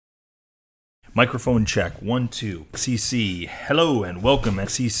Microphone check. 1, 2. XCC. Hello and welcome.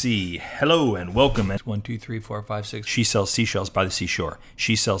 XCC. Hello and welcome. 1, 2, 3, 4, 5, 6. She sells seashells by the seashore.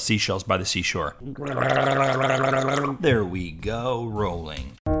 She sells seashells by the seashore. There we go.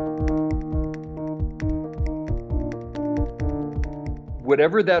 Rolling.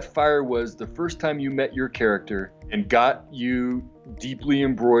 Whatever that fire was the first time you met your character and got you deeply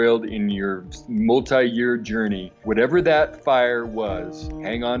embroiled in your multi-year journey, whatever that fire was,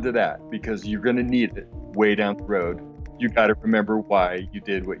 hang on to that because you're going to need it way down the road. You got to remember why you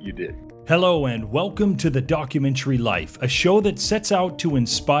did what you did. Hello and welcome to The Documentary Life, a show that sets out to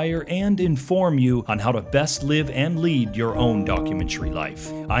inspire and inform you on how to best live and lead your own documentary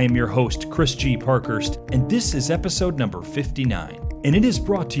life. I am your host, Chris G. Parkhurst, and this is episode number 59. And it is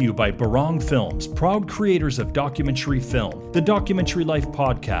brought to you by Barong Films, proud creators of documentary film, the Documentary Life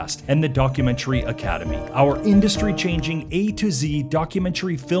podcast, and the Documentary Academy, our industry-changing A to Z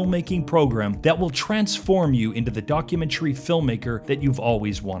documentary filmmaking program that will transform you into the documentary filmmaker that you've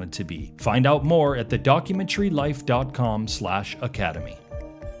always wanted to be. Find out more at thedocumentarylife.com/academy.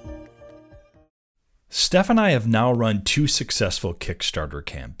 Steph and I have now run 2 successful Kickstarter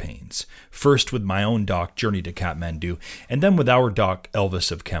campaigns. First with my own doc, Journey to Kathmandu, and then with our doc,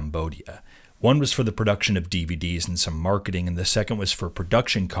 Elvis of Cambodia. One was for the production of DVDs and some marketing, and the second was for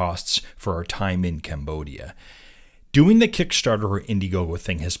production costs for our time in Cambodia. Doing the Kickstarter or Indiegogo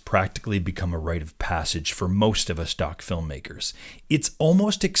thing has practically become a rite of passage for most of us doc filmmakers. It's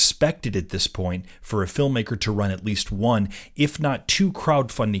almost expected at this point for a filmmaker to run at least 1, if not 2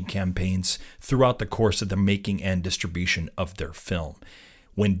 crowdfunding campaigns throughout the course of the making and distribution of their film.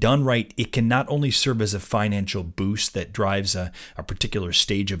 When done right, it can not only serve as a financial boost that drives a particular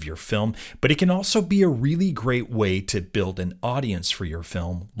stage of your film, but it can also be a really great way to build an audience for your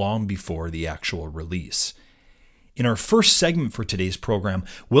film long before the actual release. In our first segment for today's program,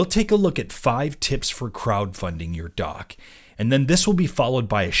 we'll take a look at 5 tips for crowdfunding your doc. And then this will be followed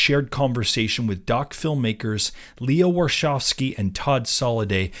by a shared conversation with doc filmmakers Leah Warshawski and Todd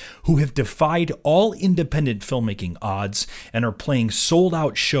Soliday, who have defied all independent filmmaking odds and are playing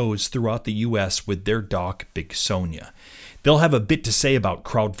sold-out shows throughout the U.S. with their doc, Big Sonia. They'll have a bit to say about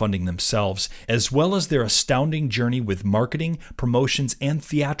crowdfunding themselves, as well as their astounding journey with marketing, promotions, and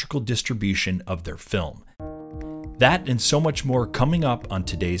theatrical distribution of their film. That and so much more coming up on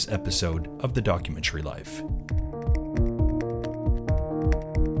today's episode of The Documentary Life.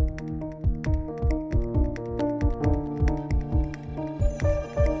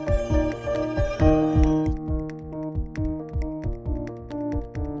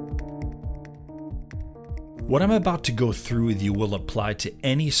 What I'm about to go through with you will apply to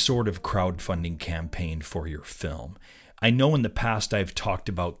any sort of crowdfunding campaign for your film. I know in the past I've talked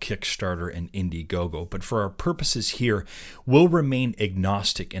about Kickstarter and Indiegogo, but for our purposes here, we'll remain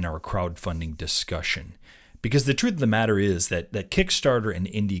agnostic in our crowdfunding discussion. Because the truth of the matter is that Kickstarter and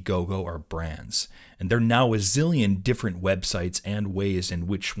Indiegogo are brands, and there are now a zillion different websites and ways in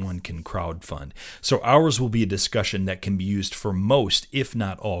which one can crowdfund. So ours will be a discussion that can be used for most, if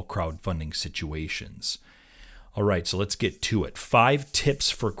not all, crowdfunding situations. All right, so let's get to it. 5 tips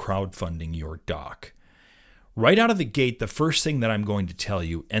for crowdfunding your doc. Right out of the gate, the first thing that I'm going to tell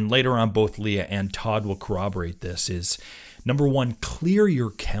you, and later on both Leah and Todd will corroborate this, is number 1, clear your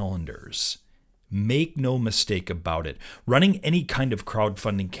calendars. Make no mistake about it. Running any kind of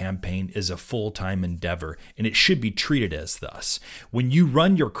crowdfunding campaign is a full-time endeavor, and it should be treated as thus. When you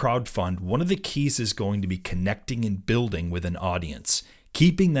run your crowdfund, one of the keys is going to be connecting and building with an audience,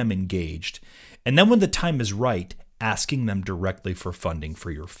 keeping them engaged, and then when the time is right, asking them directly for funding for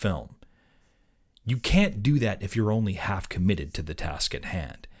your film. You can't do that if you're only half committed to the task at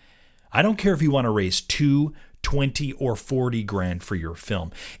hand. I don't care if you want to raise 2, 20, or 40 grand for your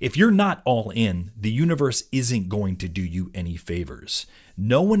film. If you're not all in, the universe isn't going to do you any favors.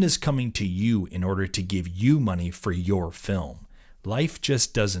 No one is coming to you in order to give you money for your film. Life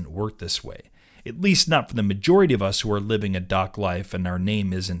just doesn't work this way. At least not for the majority of us who are living a doc life and our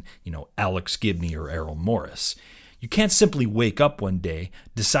name isn't, Alex Gibney or Errol Morris. You can't simply wake up one day,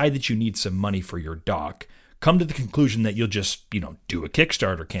 decide that you need some money for your doc, come to the conclusion that you'll just, do a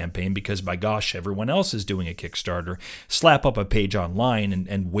Kickstarter campaign because, by gosh, everyone else is doing a Kickstarter, slap up a page online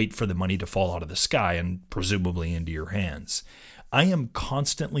and wait for the money to fall out of the sky and presumably into your hands. I am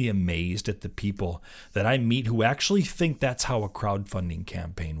constantly amazed at the people that I meet who actually think that's how a crowdfunding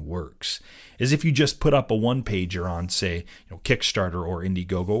campaign works. As if you just put up a one-pager on, say, Kickstarter or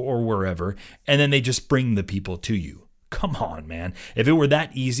Indiegogo or wherever, and then they just bring the people to you. Come on, man. If it were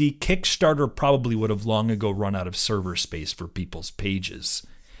that easy, Kickstarter probably would have long ago run out of server space for people's pages.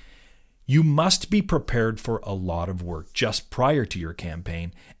 You must be prepared for a lot of work just prior to your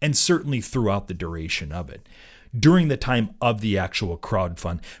campaign and certainly throughout the duration of it. During the time of the actual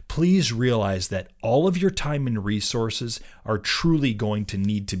crowdfund, please realize that all of your time and resources are truly going to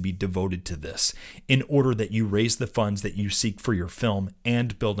need to be devoted to this in order that you raise the funds that you seek for your film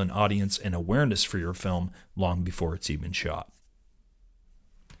and build an audience and awareness for your film long before it's even shot.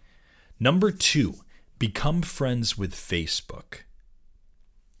 Number 2, become friends with Facebook.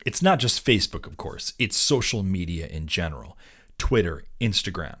 It's not just Facebook, of course. It's social media in general. Twitter,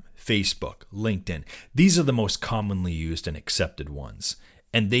 Instagram, Facebook, LinkedIn. These are the most commonly used and accepted ones.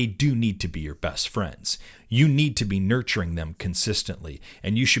 And they do need to be your best friends. You need to be nurturing them consistently,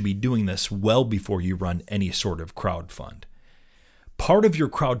 and you should be doing this well before you run any sort of crowdfund. Part of your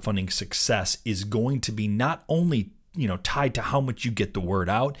crowdfunding success is going to be not only tied to how much you get the word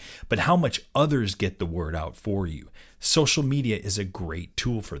out, but how much others get the word out for you. Social media is a great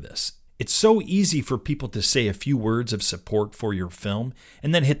tool for this. It's so easy for people to say a few words of support for your film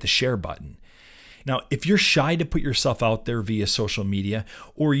and then hit the share button. Now, if you're shy to put yourself out there via social media,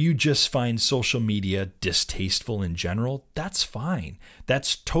 or you just find social media distasteful in general, that's fine.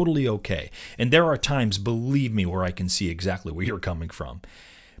 That's totally okay. And there are times, believe me, where I can see exactly where you're coming from.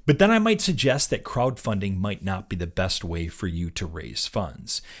 But then I might suggest that crowdfunding might not be the best way for you to raise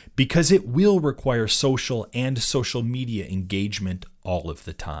funds, because it will require social and social media engagement all of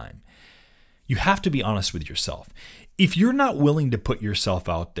the time. You have to be honest with yourself. If you're not willing to put yourself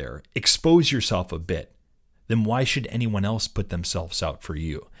out there, expose yourself a bit, then why should anyone else put themselves out for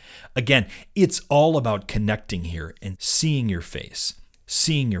you? Again, it's all about connecting here, and seeing your face,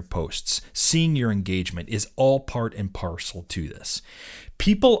 seeing your posts, seeing your engagement is all part and parcel to this.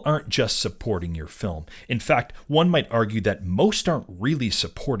 People aren't just supporting your film. In fact, one might argue that most aren't really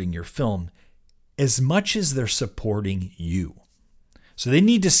supporting your film as much as they're supporting you. So they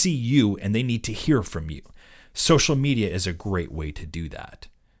need to see you and they need to hear from you. Social media is a great way to do that.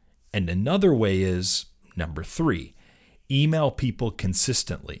 And another way is, number 3, email people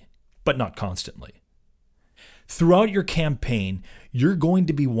consistently, but not constantly. Throughout your campaign, you're going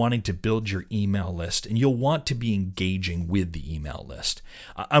to be wanting to build your email list, and you'll want to be engaging with the email list.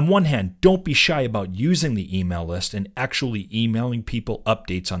 On one hand, don't be shy about using the email list and actually emailing people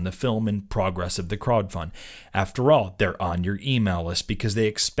updates on the film and progress of the crowdfund. After all, they're on your email list because they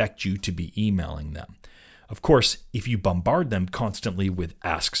expect you to be emailing them. Of course, if you bombard them constantly with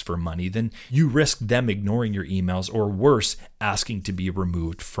asks for money, then you risk them ignoring your emails, or worse, asking to be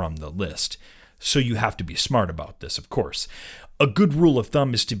removed from the list. So you have to be smart about this, of course. A good rule of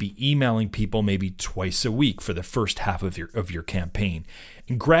thumb is to be emailing people maybe twice a week for the first half of your campaign,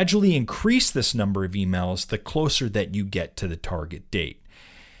 and gradually increase this number of emails the closer that you get to the target date.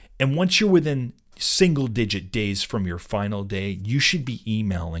 And once you're within single-digit days from your final day, you should be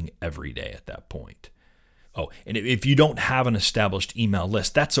emailing every day at that point. Oh, and if you don't have an established email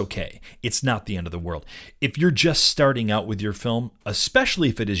list, that's okay. It's not the end of the world. If you're just starting out with your film, especially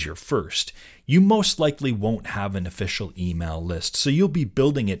if it is your first, you most likely won't have an official email list, so you'll be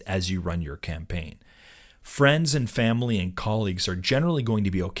building it as you run your campaign. Friends and family and colleagues are generally going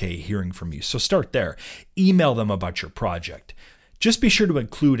to be okay hearing from you, so start there. Email them about your project. Just be sure to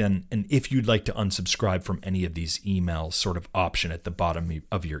include an if you'd like to unsubscribe from any of these emails sort of option at the bottom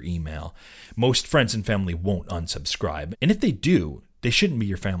of your email. Most friends and family won't unsubscribe, and if they do, they shouldn't be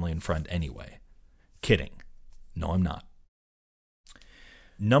your family and friend anyway. Kidding. No, I'm not.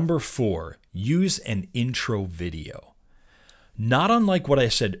 Number 4, use an intro video. Not unlike what I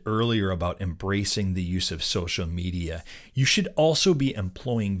said earlier about embracing the use of social media, you should also be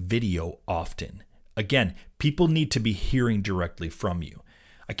employing video often. Again, people need to be hearing directly from you.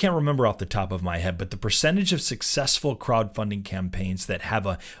 I can't remember off the top of my head, but the percentage of successful crowdfunding campaigns that have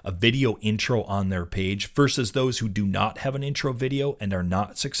a video intro on their page versus those who do not have an intro video and are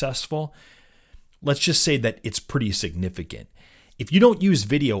not successful, let's just say that it's pretty significant. If you don't use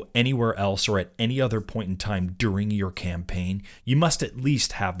video anywhere else or at any other point in time during your campaign, you must at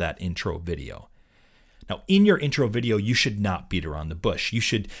least have that intro video. Now, in your intro video, you should not beat around the bush. You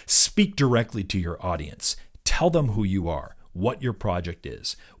should speak directly to your audience. Tell them who you are, what your project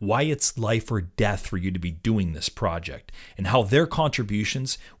is, why it's life or death for you to be doing this project, and how their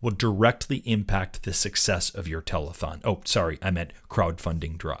contributions will directly impact the success of your telethon. Oh, sorry, I meant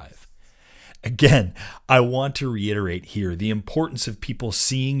crowdfunding drive. Again, I want to reiterate here the importance of people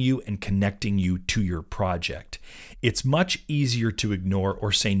seeing you and connecting you to your project. It's much easier to ignore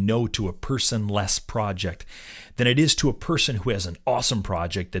or say no to a person-less project than it is to a person who has an awesome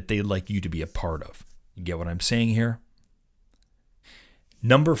project that they'd like you to be a part of. You get what I'm saying here?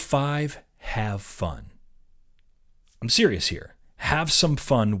 Number 5, have fun. I'm serious here. have some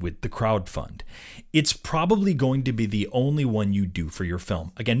fun with the crowdfund. It's probably going to be the only one you do for your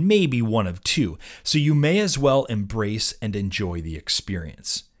film. Again, maybe one of two, so you may as well embrace and enjoy the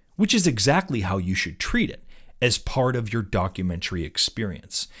experience, which is exactly how you should treat it, as part of your documentary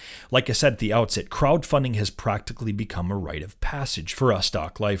experience. Like I said at the outset, crowdfunding has practically become a rite of passage for us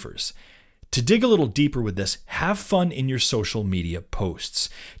doc lifers. To dig a little deeper with this, have fun in your social media posts.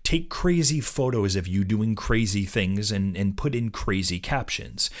 Take crazy photos of you doing crazy things and put in crazy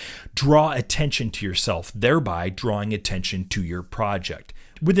captions. Draw attention to yourself, thereby drawing attention to your project.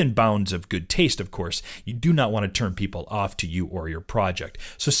 Within bounds of good taste, of course. You do not want to turn people off to you or your project.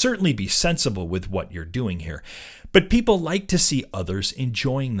 So certainly be sensible with what you're doing here. But people like to see others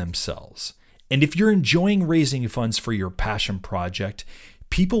enjoying themselves. And if you're enjoying raising funds for your passion project,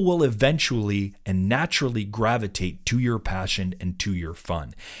 people will eventually and naturally gravitate to your passion and to your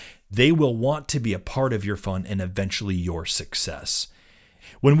fun. They will want to be a part of your fun and eventually your success.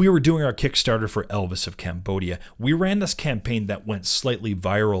 When we were doing our Kickstarter for Elvis of Cambodia, we ran this campaign that went slightly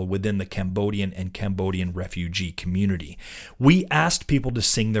viral within the Cambodian and Cambodian refugee community. We asked people to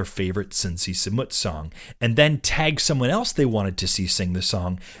sing their favorite Sinsi Samut song and then tag someone else they wanted to see sing the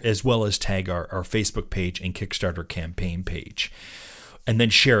song, as well as tag our Facebook page and Kickstarter campaign page, and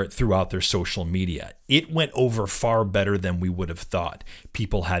then share it throughout their social media. It went over far better than we would have thought.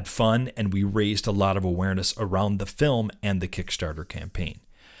 People had fun, and we raised a lot of awareness around the film and the Kickstarter campaign.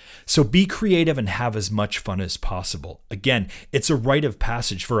 So be creative and have as much fun as possible. Again, it's a rite of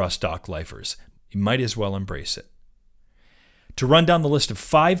passage for us doc lifers. You might as well embrace it. To run down the list of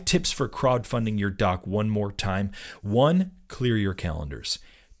 5 tips for crowdfunding your doc one more time. 1, clear your calendars.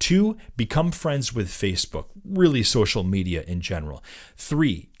 2, become friends with Facebook, really social media in general.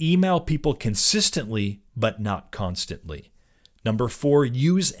 3, email people consistently but not constantly. 4,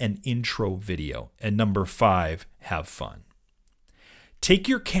 use an intro video. And 5, have fun. Take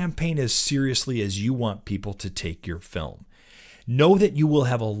your campaign as seriously as you want people to take your film. Know that you will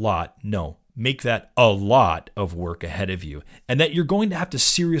have make that a lot of work ahead of you, and that you're going to have to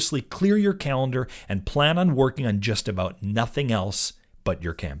seriously clear your calendar and plan on working on just about nothing else but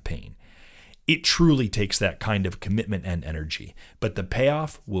your campaign. It truly takes that kind of commitment and energy, but the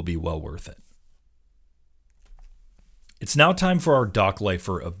payoff will be well worth it. It's now time for our Doc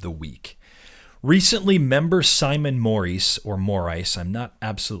Lifer of the Week. Recently, member Simon Maurice, or Maurice, I'm not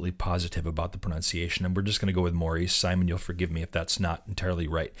absolutely positive about the pronunciation, and we're just going to go with Maurice. Simon, you'll forgive me if that's not entirely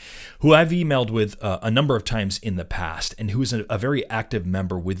right, who I've emailed with a number of times in the past, and who is a very active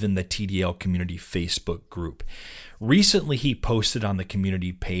member within the TDL community Facebook group. Recently, he posted on the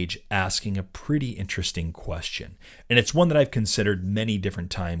community page asking a pretty interesting question, and it's one that I've considered many different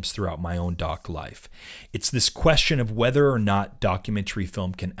times throughout my own doc life. It's this question of whether or not documentary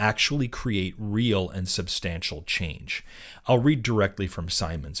film can actually create real and substantial change. I'll read directly from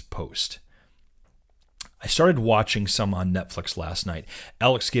Simon's post. I started watching some on Netflix last night.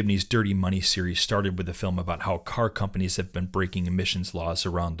 Alex Gibney's Dirty Money series started with a film about how car companies have been breaking emissions laws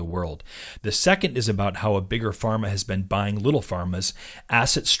around the world. The second is about how a bigger pharma has been buying little pharmas,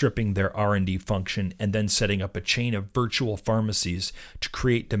 asset stripping their R&D function, and then setting up a chain of virtual pharmacies to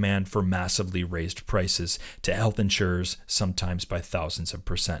create demand for massively raised prices to health insurers, sometimes by thousands of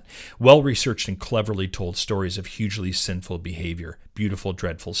 %. Well-researched and cleverly told stories of hugely sinful behavior. Beautiful,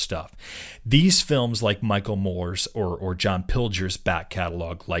 dreadful stuff. These films, like Michael Moore's or John Pilger's back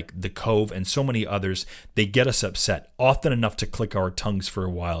catalog, like The Cove and so many others, they get us upset, often enough to click our tongues for a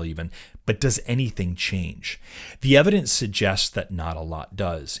while even. But does anything change? The evidence suggests that not a lot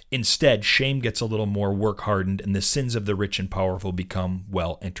does. Instead, shame gets a little more work-hardened, and the sins of the rich and powerful become,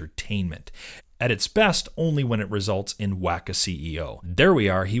 well, entertainment. At its best, only when it results in whack a CEO. There we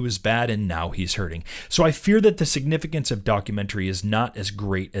are, he was bad and now he's hurting. So I fear that the significance of documentary is not as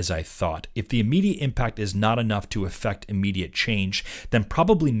great as I thought. If the immediate impact is not enough to affect immediate change, then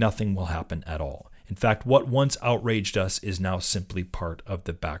probably nothing will happen at all. In fact, what once outraged us is now simply part of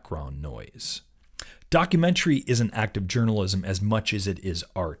the background noise. Documentary is an act of journalism as much as it is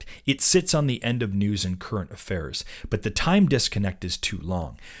art. It sits on the end of news and current affairs, but the time disconnect is too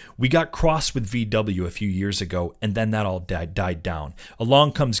long. We got cross with VW a few years ago, and then that all died down.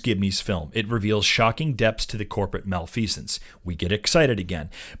 Along comes Gibney's film. It reveals shocking depths to the corporate malfeasance. We get excited again.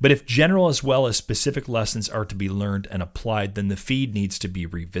 But if general as well as specific lessons are to be learned and applied, then the feed needs to be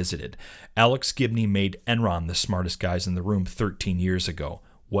revisited. Alex Gibney made Enron the smartest guys in the room 13 years ago.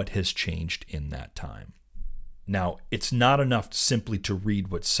 What has changed in that time? Now, it's not enough simply to read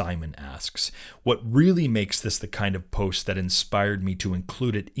what Simon asks. What really makes this the kind of post that inspired me to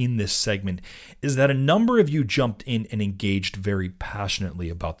include it in this segment is that a number of you jumped in and engaged very passionately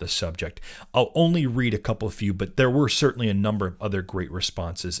about the subject. I'll only read a couple of you, but there were certainly a number of other great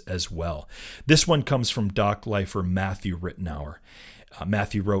responses as well. This one comes from Doc Lifer Matthew Rittenauer.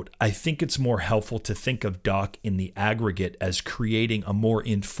 Matthew wrote, I think it's more helpful to think of Doc in the aggregate as creating a more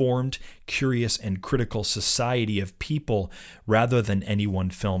informed, curious, and critical society of people rather than any one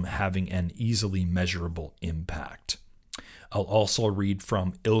film having an easily measurable impact. I'll also read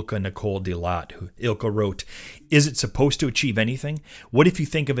from Ilka Nicole Delat, who Ilka wrote, is it supposed to achieve anything? What if you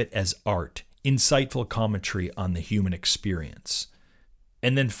think of it as art, insightful commentary on the human experience?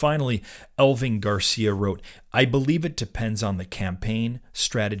 And then finally, Elving Garcia wrote, I believe it depends on the campaign,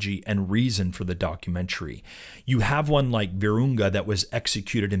 strategy, and reason for the documentary. You have one like Virunga that was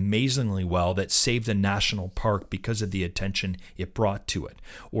executed amazingly well that saved a national park because of the attention it brought to it.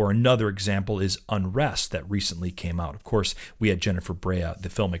 Or another example is Unrest that recently came out. Of course, we had Jennifer Brea, the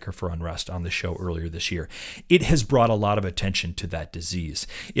filmmaker for Unrest, on the show earlier this year. It has brought a lot of attention to that disease.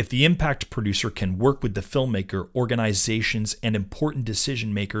 If the impact producer can work with the filmmaker, organizations, and important decision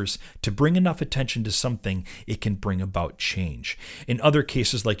makers to bring enough attention to something, it can bring about change. In other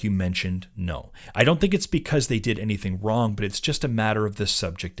cases, like you mentioned, no. I don't think it's because they did anything wrong, but it's just a matter of the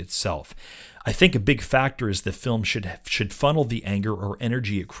subject itself. I think a big factor is the film should funnel the anger or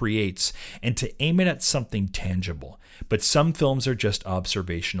energy it creates and to aim it at something tangible. But some films are just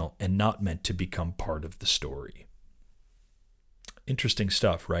observational and not meant to become part of the story. Interesting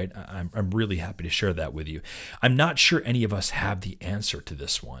stuff, right? I'm really happy to share that with you. I'm not sure any of us have the answer to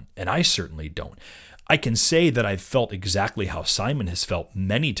this one, and I certainly don't. I can say that I've felt exactly how Simon has felt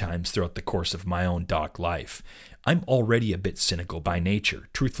many times throughout the course of my own doc life. I'm already a bit cynical by nature.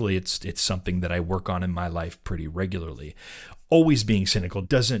 Truthfully, it's something that I work on in my life pretty regularly. Always being cynical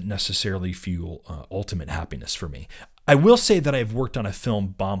doesn't necessarily fuel ultimate happiness for me. I will say that I've worked on a film,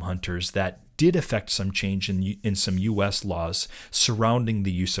 Bomb Hunters, that did affect some change in some U.S. laws surrounding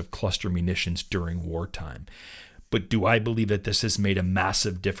the use of cluster munitions during wartime. But do I believe that this has made a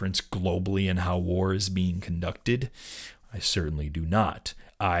massive difference globally in how war is being conducted? I certainly do not.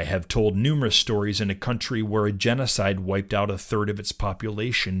 I have told numerous stories in a country where a genocide wiped out a third of its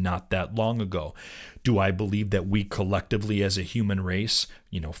population not that long ago. Do I believe that we collectively as a human race,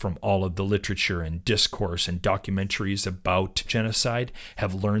 from all of the literature and discourse and documentaries about genocide,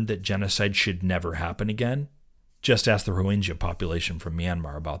 have learned that genocide should never happen again? Just ask the Rohingya population from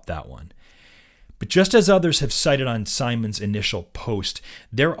Myanmar about that one. But just as others have cited on Simon's initial post,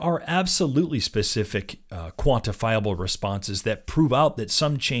 there are absolutely specific, quantifiable responses that prove out that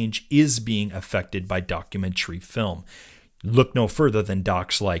some change is being affected by documentary film. Look no further than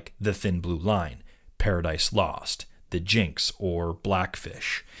docs like The Thin Blue Line, Paradise Lost, The Jinx, or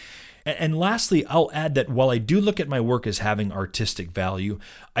Blackfish. And lastly, I'll add that while I do look at my work as having artistic value,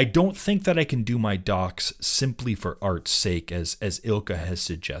 I don't think that I can do my docs simply for art's sake, as Ilka has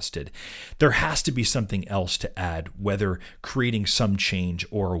suggested. There has to be something else to add, whether creating some change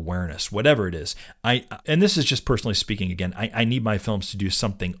or awareness, whatever it is. And this is just personally speaking again, I need my films to do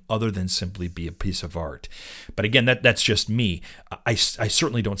something other than simply be a piece of art. But again, that's just me. I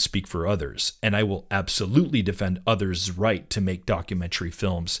certainly don't speak for others, and I will absolutely defend others' right to make documentary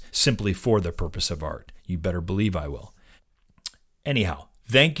films simply for the purpose of art. You better believe I will. Anyhow,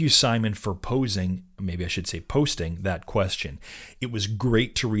 thank you, Simon, for posting that question. It was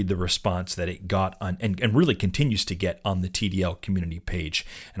great to read the response that it got on and really continues to get on the TDL community page,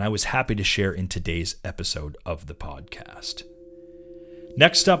 and I was happy to share in today's episode of the podcast.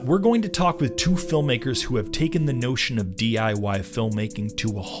 Next up, we're going to talk with two filmmakers who have taken the notion of DIY filmmaking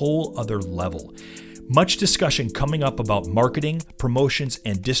to a whole other level. Much discussion coming up about marketing, promotions,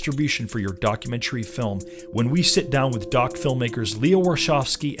 and distribution for your documentary film when we sit down with doc filmmakers Leo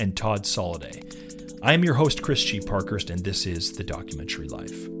Warshawski and Todd Soliday. I am your host, Chris G. Parkhurst, and this is The Documentary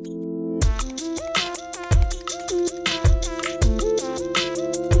Life.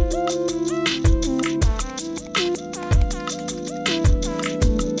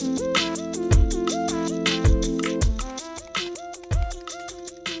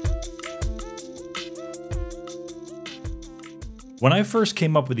 When I first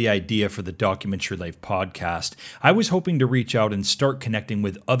came up with the idea for the Documentary Life podcast, I was hoping to reach out and start connecting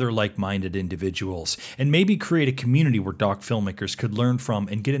with other like-minded individuals and maybe create a community where doc filmmakers could learn from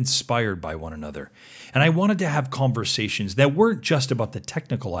and get inspired by one another. And I wanted to have conversations that weren't just about the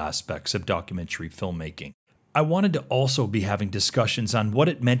technical aspects of documentary filmmaking. I wanted to also be having discussions on what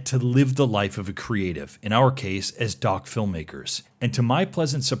it meant to live the life of a creative, in our case, as doc filmmakers. And to my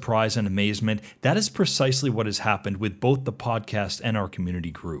pleasant surprise and amazement, that is precisely what has happened with both the podcast and our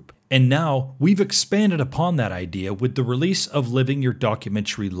community group. And now, we've expanded upon that idea with the release of Living Your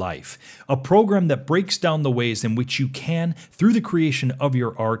Documentary Life, a program that breaks down the ways in which you can, through the creation of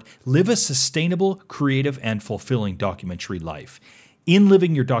your art, live a sustainable, creative, and fulfilling documentary life. In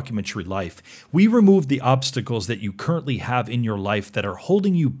Living Your Documentary Life, we remove the obstacles that you currently have in your life that are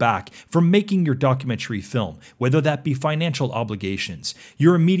holding you back from making your documentary film, whether that be financial obligations,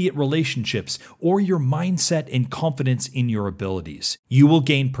 your immediate relationships, or your mindset and confidence in your abilities. You will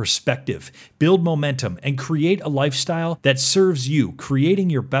gain perspective, build momentum, and create a lifestyle that serves you, creating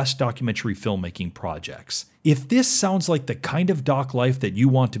your best documentary filmmaking projects. If this sounds like the kind of doc life that you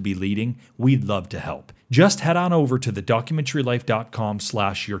want to be leading, we'd love to help. Just head on over to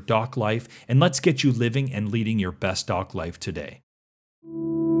thedocumentarylife.com/yourdoclife and let's get you living and leading your best doc life today.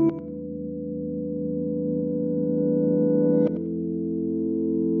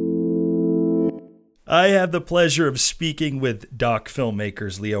 I have the pleasure of speaking with doc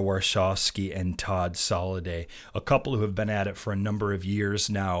filmmakers Leah Warshawski and Todd Soliday, a couple who have been at it for a number of years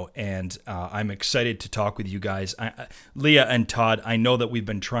now, and I'm excited to talk with you guys. Leah and Todd, I know that we've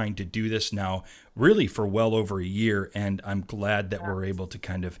been trying to do this now really for well over a year, and I'm glad that we're able to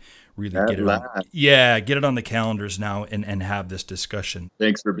kind of really get it on the calendars now and have this discussion.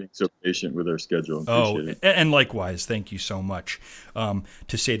 Thanks for being so patient with our schedule. Appreciate it. And likewise, thank you so much.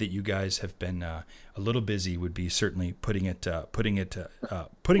 To say that you guys have been a little busy would be certainly putting it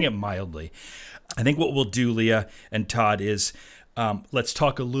mildly. I think what we'll do, Leah and Todd, is let's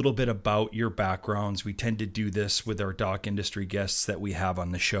talk a little bit about your backgrounds. We tend to do this with our doc industry guests that we have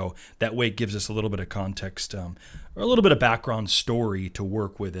on the show. That way it gives us a little bit of context or a little bit of background story to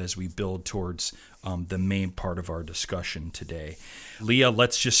work with as we build towards the main part of our discussion today. Leah,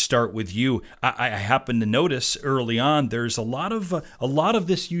 let's just start with you. I happen to notice early on there's a lot of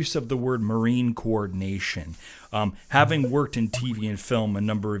this use of the word marine coordination. Having worked in TV and film a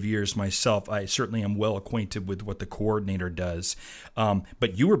number of years myself, I certainly am well acquainted with what the coordinator does.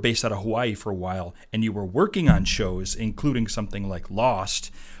 But you were based out of Hawaii for a while, and you were working on shows, including something like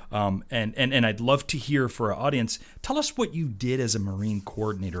Lost. And I'd love to hear for our audience, tell us what you did as a marine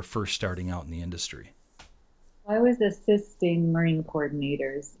coordinator first starting out in the industry. I was assisting marine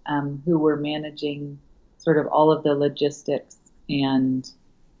coordinators who were managing sort of all of the logistics and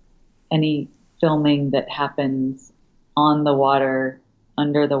any filming that happens on the water,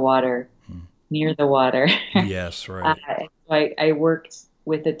 under the water, near the water. Yes, right. I worked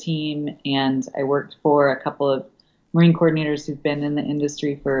with a team, and I worked for a couple of marine coordinators who've been in the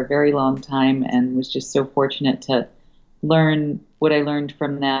industry for a very long time, and was just so fortunate to learn what I learned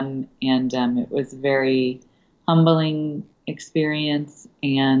from them. And it was a very humbling experience,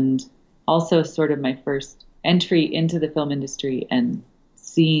 and also sort of my first entry into the film industry and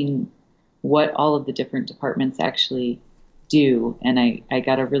seeing what all of the different departments actually do. And I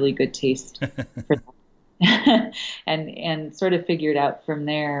got a really good taste for that and sort of figured out from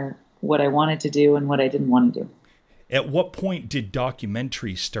there what I wanted to do and what I didn't want to do. At what point did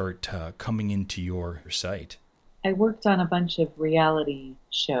documentaries start coming into your site? I worked on a bunch of reality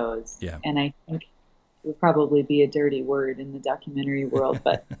shows, and I think it would probably be a dirty word in the documentary world,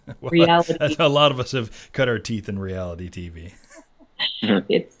 but well, reality. A lot of us have cut our teeth in reality TV.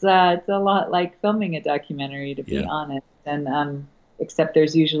 It's a lot like filming a documentary, to be honest, and except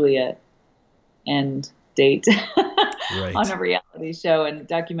there's usually a end date right. on a reality show, and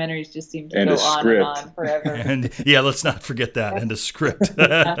documentaries just seem to go on and on forever. And let's not forget that, and a script.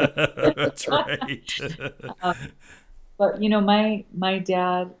 That's right. But my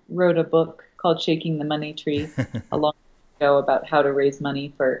dad wrote a book called Shaking the Money Tree a long time ago about how to raise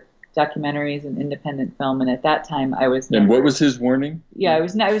money for documentaries and independent film, and at that time I was never, and what was his warning? I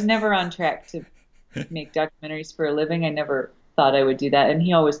was never on track to make documentaries for a living. I never thought I would do that, and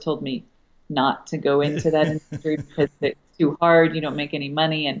he always told me not to go into that industry because it's too hard, you don't make any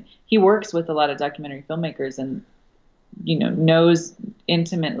money. And he works with a lot of documentary filmmakers and knows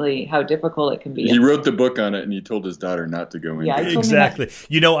intimately how difficult it can be. He wrote the book on it, and he told his daughter not to go into it. Exactly.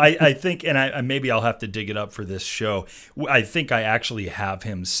 I think, and I maybe I'll have to dig it up for this show. I think I actually have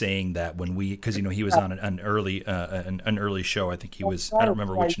him saying that when because he was on an early show. I think he was. I don't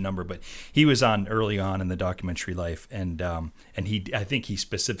remember which number, but he was on early on in the documentary life, and I think he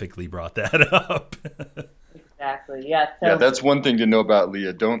specifically brought that up. Exactly. Yeah. Yeah, that's one thing to know about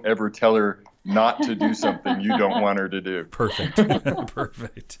Leah. Don't ever tell her not to do something you don't want her to do. Perfect.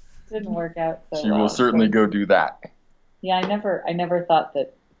 Perfect. Didn't work out so She will certainly go do that. Yeah, I never thought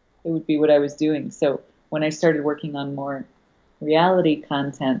that it would be what I was doing. So when I started working on more reality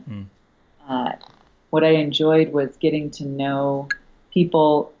content, what I enjoyed was getting to know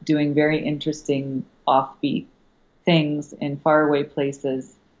people doing very interesting offbeat things in faraway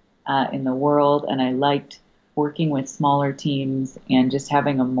places in the world, and I liked working with smaller teams and just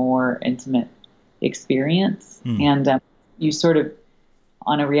having a more intimate experience. And you sort of,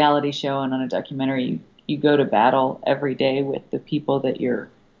 on a reality show and on a documentary, you go to battle every day with the people that you're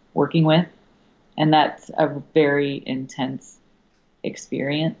working with, and that's a very intense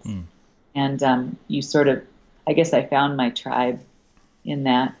experience. And you sort of, I guess I found my tribe in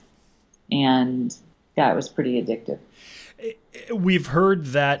that, and yeah, it was pretty addictive. We've heard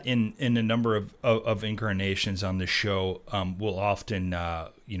that in a number of incarnations on the show. We'll often,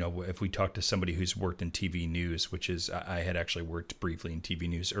 if we talk to somebody who's worked in TV news, which is, I had actually worked briefly in TV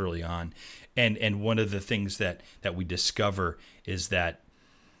news early on, and one of the things that we discover is that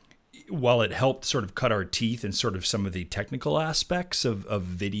while it helped sort of cut our teeth in sort of some of the technical aspects of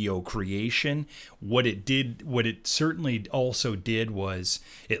video creation, what it certainly also did was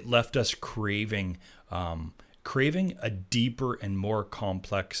it left us craving a deeper and more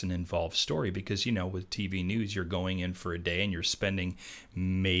complex and involved story, because, with TV news, you're going in for a day and you're spending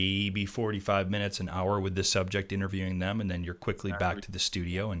maybe 45 minutes, an hour with the subject, interviewing them, and then you're quickly back to the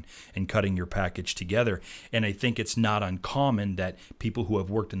studio and cutting your package together. And I think it's not uncommon that people who have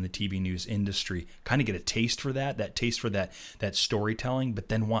worked in the TV news industry kind of get a taste for that storytelling, but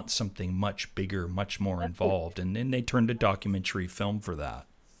then want something much bigger, much more involved. And then they turn to documentary film for that.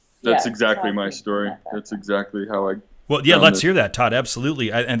 That's exactly my story. That's exactly how I. Well, yeah, let's hear that, Todd.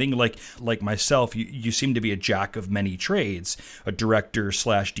 Absolutely. I think like myself, you seem to be a jack of many trades, a director /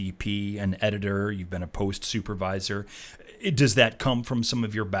 DP, an editor. You've been a post supervisor. Does that come from some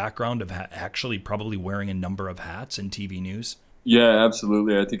of your background of actually probably wearing a number of hats in TV news? Yeah,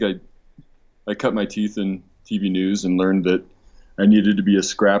 absolutely. I think I cut my teeth in TV news and learned that I needed to be a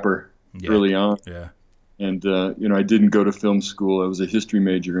scrapper early on. Yeah. And, I didn't go to film school. I was a history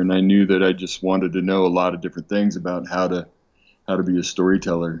major, and I knew that I just wanted to know a lot of different things about how to be a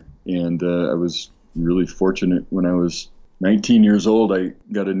storyteller. And I was really fortunate when I was 19 years old. I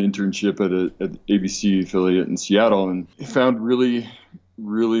got an internship at an ABC affiliate in Seattle, and I found really,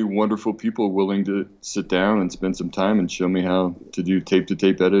 really wonderful people willing to sit down and spend some time and show me how to do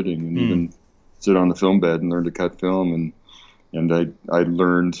tape-to-tape editing and even sit on the film bed and learn to cut film. And I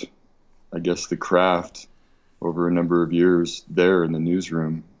learned, I guess, the craft over a number of years there in the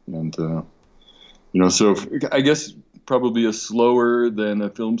newsroom. And, so I guess probably a slower than a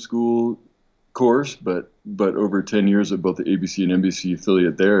film school course, but over 10 years at both the ABC and NBC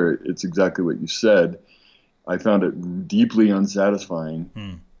affiliate there, it's exactly what you said. I found it deeply unsatisfying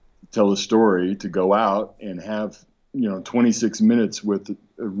to tell a story, to go out and have, 26 minutes with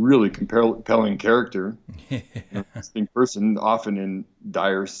a really compelling character, interesting person, often in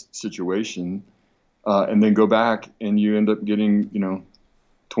dire situation, and then go back and you end up getting,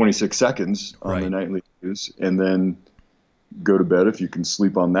 26 seconds on the nightly news, and then go to bed if you can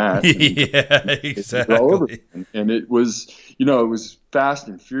sleep on that. Yeah, exactly. All over. And it was, it was fast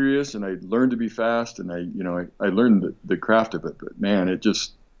and furious, and I learned to be fast, and I learned the craft of it. But man, it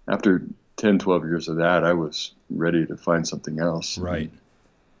just, after 10, 12 years of that, I was ready to find something else. Right.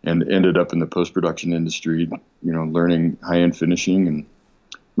 And ended up in the post-production industry, learning high-end finishing and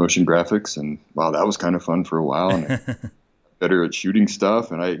motion graphics. And wow, that was kind of fun for a while. And I got better at shooting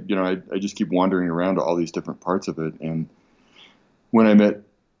stuff. And I just keep wandering around to all these different parts of it. And when I met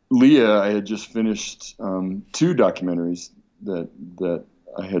Leah, I had just finished 2 documentaries that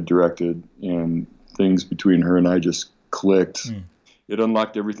I had directed, and things between her and I just clicked. It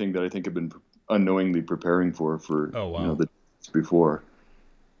unlocked everything that I think I've been unknowingly preparing for the days before.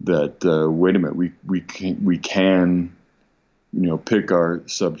 That wait a minute, we can pick our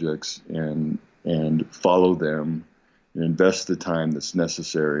subjects and follow them and invest the time that's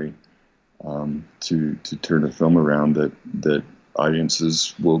necessary to turn a film around that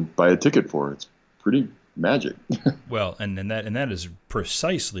audiences will buy a ticket for. It's pretty magic. Well, and that is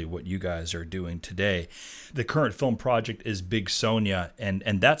precisely what you guys are doing today. The current film project is Big Sonia, and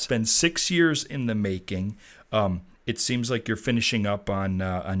that's been 6 years in the making. It seems like you're finishing up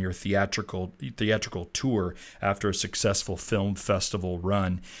on your theatrical tour after a successful film festival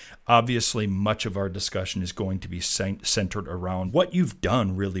run. Obviously, much of our discussion is going to be centered around what you've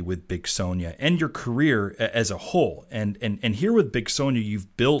done really with Big Sonia and your career as a whole. And here with Big Sonia,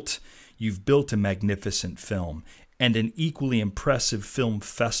 you've built a magnificent film. and an equally impressive film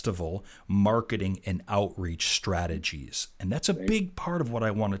festival marketing and outreach strategies. And that's a big part of what I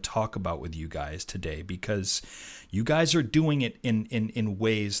want to talk about with you guys today, because you guys are doing it in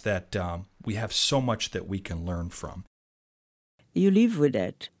ways that we have so much that we can learn from. You live with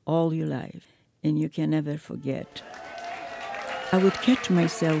it all your life, and you can never forget. I would catch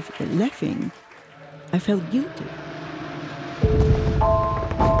myself laughing. I felt guilty.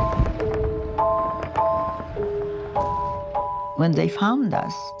 When they found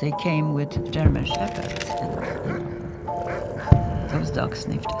us, they came with German shepherds, and those dogs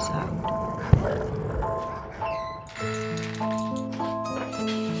sniffed us out.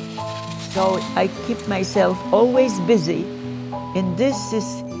 So I keep myself always busy, and this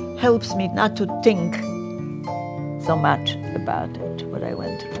helps me not to think so much about it, what I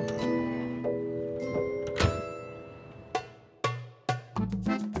went through.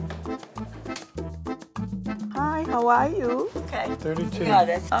 Hi, how are you? Okay. 32. Got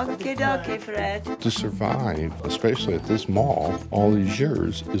it. Okay, Fred. To survive, especially at this mall, all these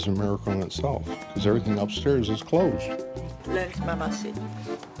years is a miracle in itself, because everything upstairs is closed. Let Mama sit.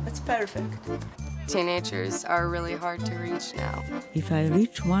 That's perfect. Teenagers are really hard to reach now. If I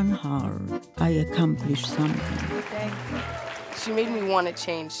reach one heart, I accomplish something. Thank you. She made me want to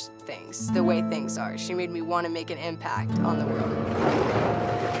change things, the way things are. She made me want to make an impact on the world.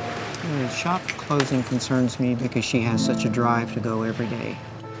 The shop closing concerns me because she has such a drive to go every day.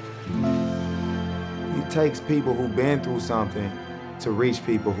 It takes people who've been through something to reach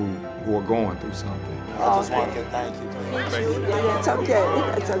people who are going through something. I just want to thank you. It's okay.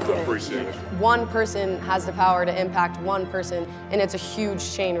 It's okay. Appreciate it. One person has the power to impact one person, and it's a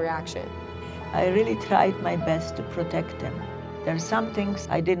huge chain reaction. I really tried my best to protect them. There are some things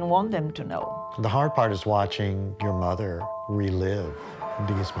I didn't want them to know. The hard part is watching your mother relive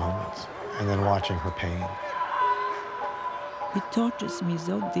these moments and then watching her pain. It touches me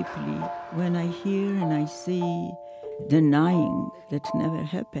so deeply when I hear and I see denying that never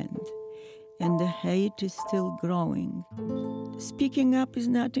happened, and the hate is still growing. Speaking up is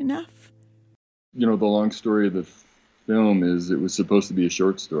not enough. You know, the long story of the film is it was supposed to be a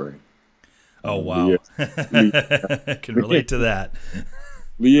short story. Oh, wow. I can relate to that.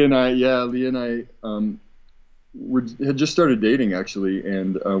 Leah and I had just started dating, actually,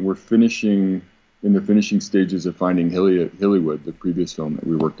 and we're in the finishing stages of finding Hillywood, the previous film that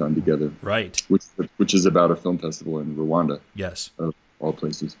we worked on together. Right. Which is about a film festival in Rwanda. Yes. Of all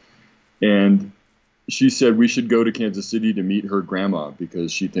places. And she said we should go to Kansas City to meet her grandma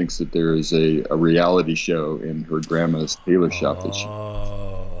because she thinks that there is a reality show in her grandma's tailor shop that she...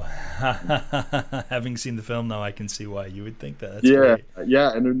 Having seen the film now, I can see why you would think that. That's great. Great.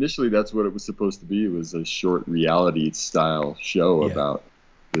 Yeah, and initially that's what it was supposed to be. It was a short reality-style show about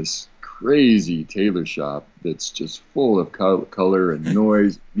this crazy tailor shop that's just full of color and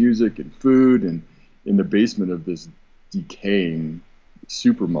noise, music and food, and in the basement of this decaying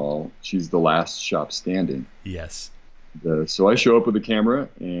super mall, she's the last shop standing. Yes. So I show up with a camera,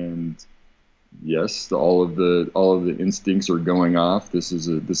 and yes, all of the instincts are going off. This is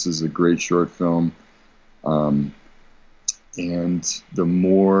a great short film, and the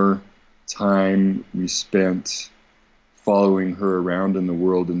more time we spent following her around in the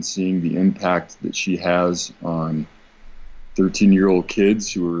world and seeing the impact that she has on 13-year-old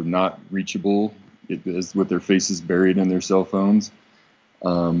kids who are not reachable with their faces buried in their cell phones,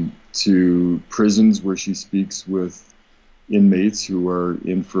 to prisons where she speaks with inmates who are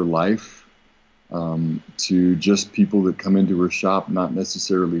in for life, to just people that come into her shop not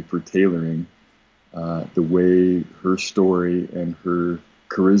necessarily for tailoring. The way her story and her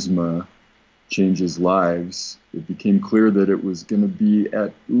charisma changes lives, it became clear that it was going to be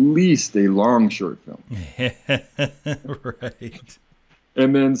at least a long short film. Right.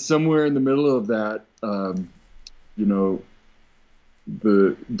 And then somewhere in the middle of that,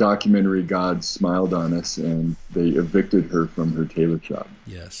 the documentary gods smiled on us and they evicted her from her tailor shop.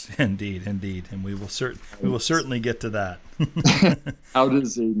 Yes, indeed, and we will certainly get to that. How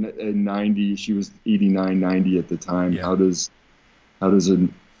does a 90? She was 89, 90 at the time. Yeah. How does a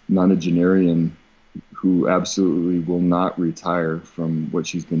nonagenarian who absolutely will not retire from what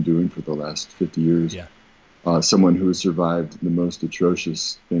she's been doing for the last 50 years? Yeah. Someone who has survived the most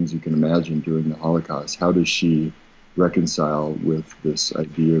atrocious things you can imagine during the Holocaust. How does she reconcile with this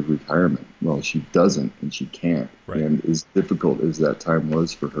idea of retirement? Well, she doesn't, and she can't. Right. And as difficult as that time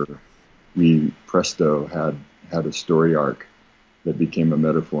was for her, we presto had a story arc that became a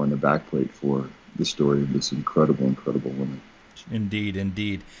metaphor and a backplate for the story of this incredible, incredible woman. Indeed,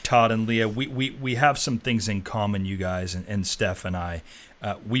 indeed. Todd and Leah, we have some things in common, you guys, and Steph and I.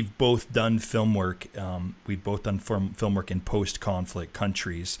 We've both done film work. We've both done film work in post-conflict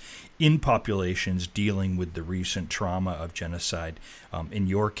countries, in populations dealing with the recent trauma of genocide. In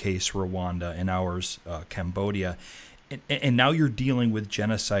your case, Rwanda, in ours, Cambodia. And now you're dealing with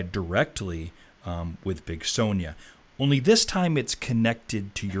genocide directly with Big Sonia. Only this time it's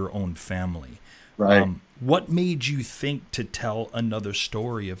connected to your own family. Right. What made you think to tell another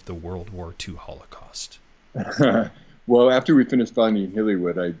story of the World War II Holocaust? Well, after we finished filming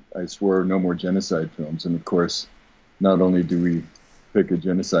Hollywood, I swore no more genocide films. And of course, not only do we pick a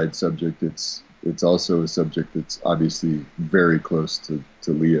genocide subject, it's also a subject that's obviously very close to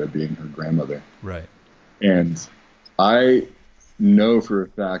Leah, being her grandmother. Right. And I know for a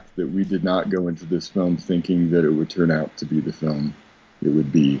fact that we did not go into this film thinking that it would turn out to be the film it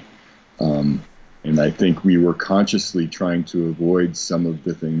would be. And I think we were consciously trying to avoid some of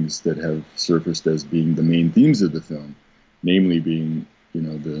the things that have surfaced as being the main themes of the film, namely being,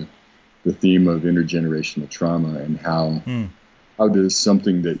 the theme of intergenerational trauma and how does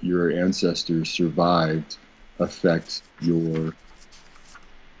something that your ancestors survived affect your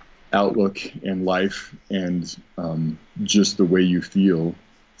outlook and life and just the way you feel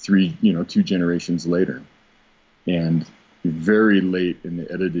 2 generations later. And very late in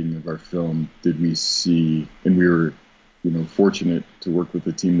the editing of our film did we see, and we were, fortunate to work with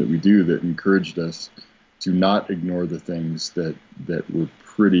the team that we do, that encouraged us to not ignore the things that were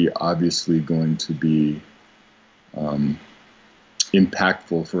pretty obviously going to be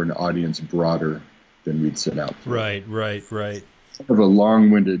impactful for an audience broader than we'd set out for. Right. Kind of a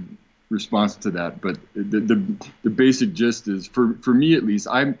long-winded response to that, but the basic gist is, for me at least,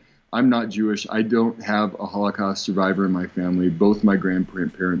 I'm not Jewish. I don't have a Holocaust survivor in my family. Both my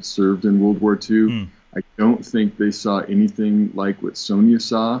grandparents served in World War II. I don't think they saw anything like what Sonia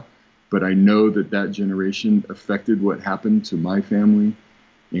saw, but I know that generation affected what happened to my family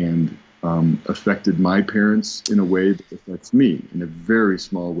and affected my parents in a way that affects me in a very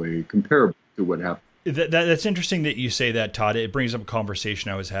small way, comparable to what happened. That's interesting that you say that, Todd. It brings up a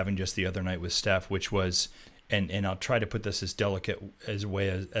conversation I was having just the other night with Steph, which was, and I'll try to put this as delicate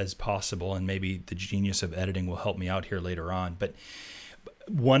as possible, and maybe the genius of editing will help me out here later on. But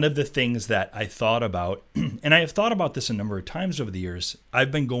one of the things that I thought about, and I have thought about this a number of times over the years,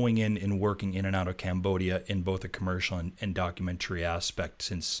 I've been going in and working in and out of Cambodia in both a commercial and documentary aspect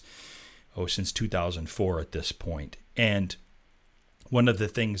since 2004 at this point. And one of the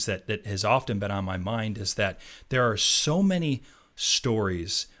things that has often been on my mind is that there are so many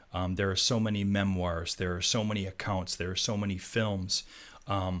stories, there are so many memoirs, there are so many accounts, there are so many films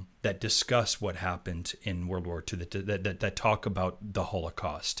that discuss what happened in World War II, that talk about the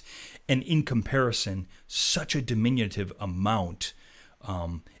Holocaust. And in comparison, such a diminutive amount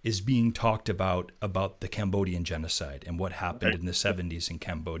is being talked about the Cambodian genocide and what happened in the 70s in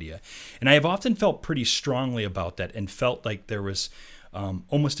Cambodia. And I have often felt pretty strongly about that and felt like there was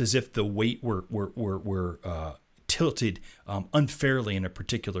almost as if the weight were tilted unfairly in a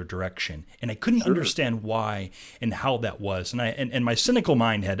particular direction. And I couldn't understand why and how that was. And my cynical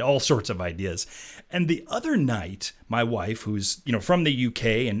mind had all sorts of ideas. And the other night, my wife, who's from the UK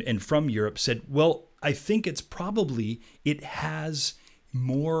and from Europe, said, well, I think it has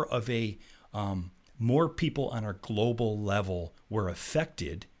more of a, more people on our global level were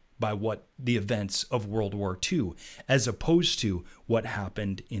affected by what the events of World War II, as opposed to what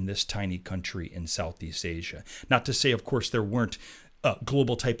happened in this tiny country in Southeast Asia. Not to say, of course, there weren't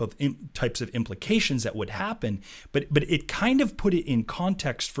global types of implications that would happen, but it kind of put it in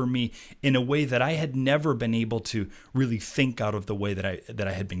context for me in a way that I had never been able to really think out of the way that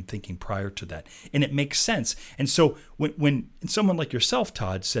I had been thinking prior to that. And it makes sense. And so when someone like yourself,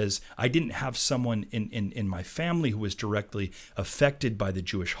 Todd, says, I didn't have someone in my family who was directly affected by the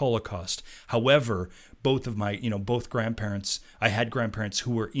Jewish Holocaust. However, both of my, both grandparents, I had grandparents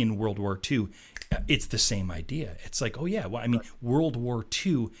who were in World War II. It's the same idea. It's like, oh yeah, well, I mean, World War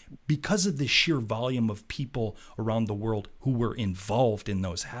II, because of the sheer volume of people around the world who were involved in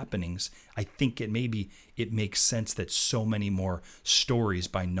those happenings, I think it makes sense that so many more stories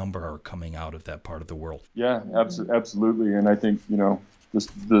by number are coming out of that part of the world. Yeah, absolutely. And I think,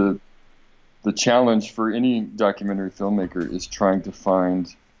 just the challenge for any documentary filmmaker is trying to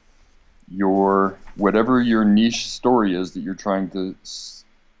find whatever your niche story is that you're trying to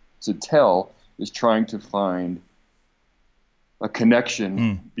tell, is trying to find a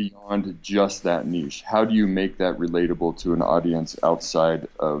connection beyond just that niche. How do you make that relatable to an audience outside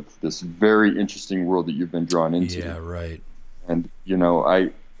of this very interesting world that you've been drawn into? Yeah, right. And,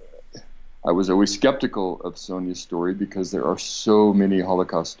 I was always skeptical of Sonia's story because there are so many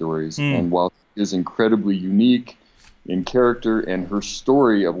Holocaust stories. And while she is incredibly unique in character and her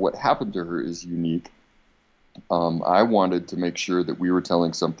story of what happened to her is unique, I wanted to make sure that we were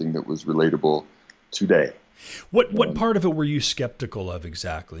telling something that was relatable today. What part of it were you skeptical of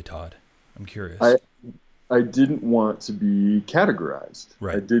exactly, Todd? I'm curious. I didn't want to be categorized.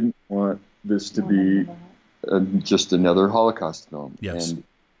 Right. I didn't want this to be just another Holocaust film. Yes.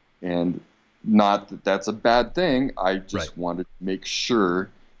 And not that that's a bad thing. I just wanted to make sure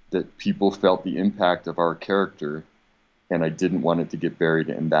that people felt the impact of our character, and I didn't want it to get buried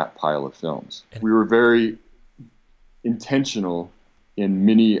in that pile of films. We were very intentional in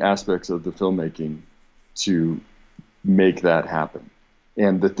many aspects of the filmmaking to make that happen.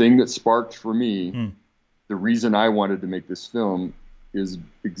 And the thing that sparked for me, the reason I wanted to make this film is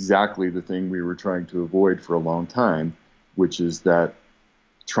exactly the thing we were trying to avoid for a long time, which is that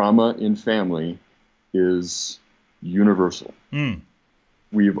trauma in family is universal.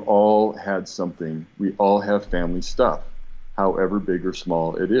 We've all had something. We all have family stuff, however big or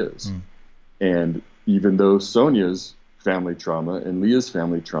small it is. And even though Sonia's family trauma and Leah's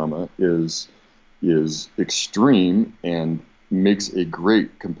family trauma is extreme and makes a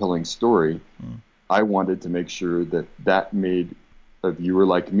great, compelling story, I wanted to make sure that made a viewer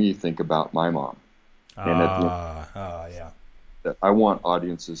like me think about my mom. I want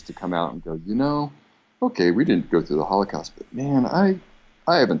audiences to come out and go, okay, we didn't go through the Holocaust, but man, I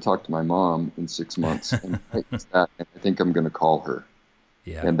haven't talked to my mom in 6 months, and I think I'm going to call her.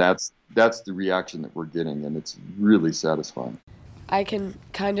 Yeah. And that's the reaction that we're getting, and it's really satisfying. I can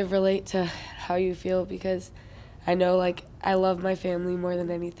kind of relate to how you feel because I know, like, I love my family more than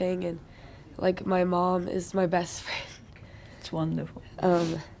anything, and, like, my mom is my best friend. It's wonderful.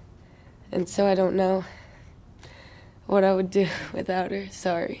 And so I don't know what I would do without her.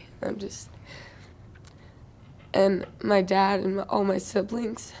 Sorry. And my dad and all my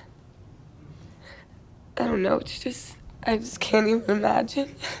siblings. I don't know, I just can't even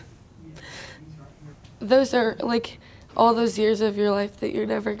imagine. Those are, like, all those years of your life that you're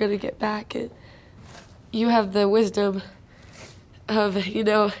never going to get back. And you have the wisdom of,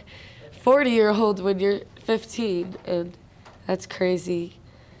 40-year-old when you're 15, and that's crazy.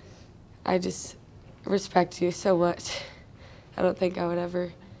 I just respect you so much. I don't think I would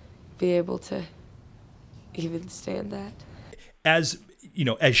ever be able to even stand that. As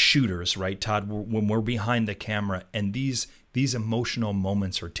shooters, right, Todd, when we're behind the camera and these emotional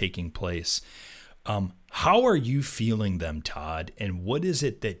moments are taking place, how are you feeling them, Todd? And what is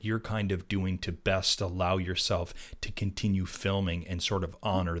it that you're kind of doing to best allow yourself to continue filming and sort of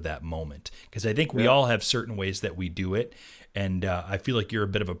honor that moment? Because I think we all have certain ways that we do it. And I feel like you're a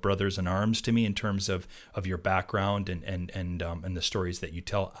bit of a brothers in arms to me in terms of your background and the stories that you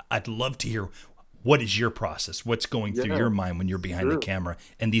tell. I'd love to hear, what is your process? What's going through your mind when you're behind the camera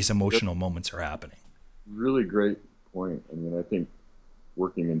and these emotional moments are happening? Really great point. I mean, I think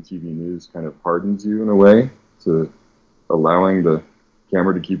working in TV news kind of hardens you in a way to allowing the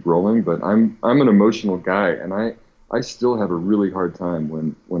camera to keep rolling. But I'm an emotional guy, and I still have a really hard time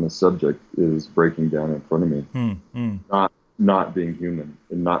when a subject is breaking down in front of me, not being human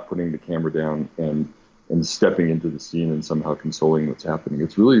and not putting the camera down and stepping into the scene and somehow consoling what's happening.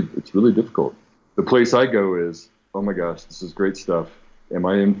 It's really difficult. The place I go is, oh my gosh, this is great stuff. Am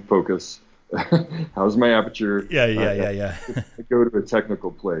I in focus? How's my aperture? Yeah. I go to a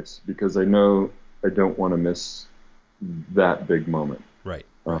technical place because I know I don't want to miss that big moment. Right.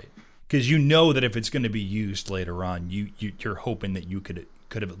 Because you know that if it's going to be used later on, you're hoping that you could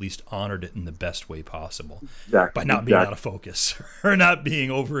have at least honored it in the best way possible by not being out of focus or not being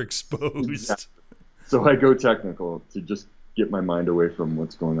overexposed. Exactly. So I go technical to just get my mind away from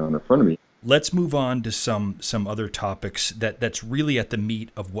what's going on in front of me. Let's move on to some other topics that's really at the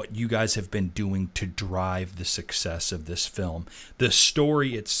meat of what you guys have been doing to drive the success of this film. The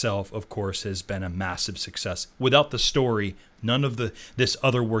story itself, of course, has been a massive success. Without the story, none of this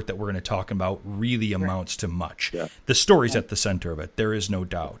other work that we're going to talk about really amounts to much. Yeah. The story's at the center of it. There is no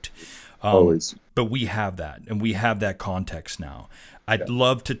doubt. Always. But we have that, and we have that context now. I'd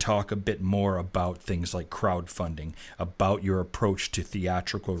love to talk a bit more about things like crowdfunding, about your approach to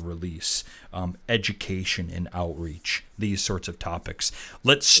theatrical release, education and outreach, these sorts of topics.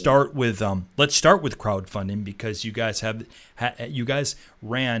 Let's start with crowdfunding, because you guys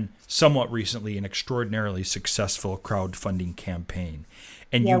ran somewhat recently an extraordinarily successful crowdfunding campaign.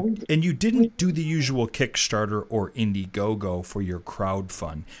 And you didn't do the usual Kickstarter or Indiegogo for your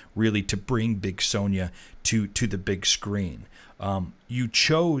crowdfund, really to bring Big Sonia to the big screen. You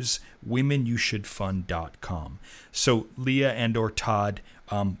chose womenyousshouldfund.com. So Leah and or Todd,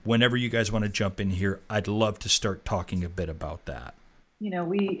 whenever you guys want to jump in here, I'd love to start talking a bit about that.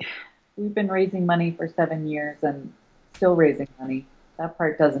 We've been raising money for 7 years and still raising money. That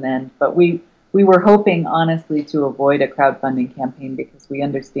part doesn't end. But we were hoping, honestly, to avoid a crowdfunding campaign because we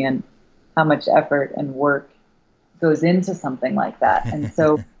understand how much effort and work goes into something like that. And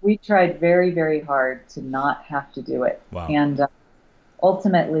so we tried very, very hard to not have to do it. Wow. And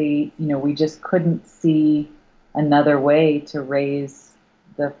ultimately, we just couldn't see another way to raise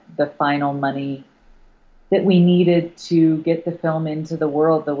the final money that we needed to get the film into the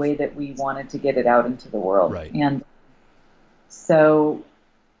world the way that we wanted to get it out into the world. Right. And so...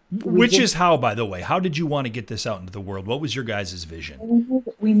 Which is how, by the way, how did you want to get this out into the world? What was your guys' vision?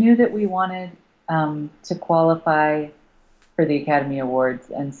 We knew that we wanted to qualify for the Academy Awards,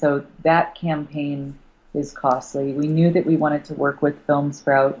 and so that campaign is costly. We knew that we wanted to work with Film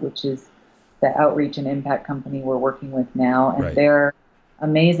Sprout, which is the outreach and impact company we're working with now, and they're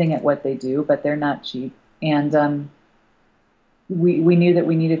amazing at what they do, but they're not cheap. And we knew that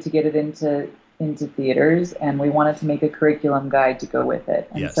we needed to get it into theaters, and we wanted to make a curriculum guide to go with it.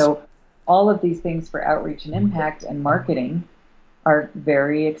 And so all of these things for outreach and impact and marketing are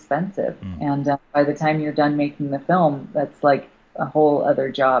very expensive. And by the time you're done making the film, that's like a whole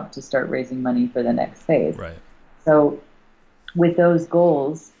other job to start raising money for the next phase. Right. So with those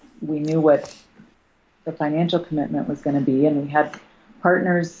goals, we knew what the financial commitment was going to be, and we had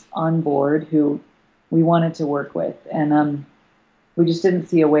partners on board who we wanted to work with. And we just didn't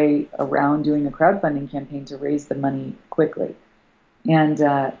see a way around doing a crowdfunding campaign to raise the money quickly. And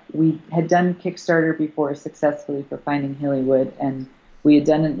we had done Kickstarter before successfully for Finding Hollywood, and we had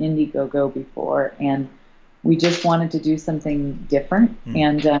done an Indiegogo before, and we just wanted to do something different.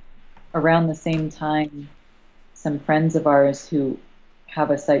 And around the same time, some friends of ours who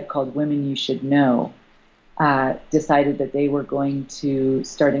have a site called Women You Should Know decided that they were going to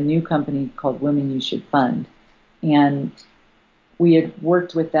start a new company called Women You Should Fund. And we had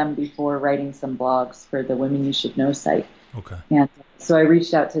worked with them before writing some blogs for the Women You Should Know site. Okay. And so I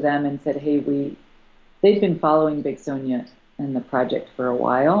reached out to them and said, hey, they'd been following Big Sonia and the project for a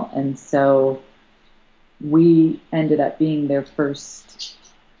while. And so we ended up being their first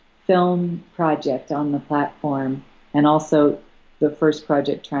film project on the platform, and also the first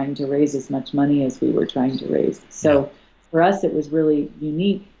project trying to raise as much money as we were trying to raise. So for us, it was really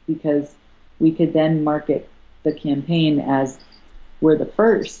unique because we could then market the campaign as we're the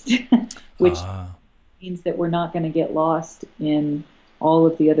first, which means that we're not going to get lost in all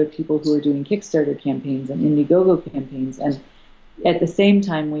of the other people who are doing Kickstarter campaigns and Indiegogo campaigns. And at the same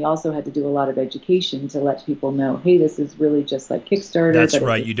time, we also had to do a lot of education to let people know, hey, this is really just like Kickstarter. That's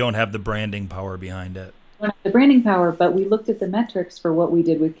right. You don't have the branding power behind it. We don't have the branding power, but we looked at the metrics for what we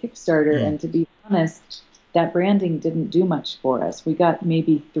did with Kickstarter, and to be honest, that branding didn't do much for us. We got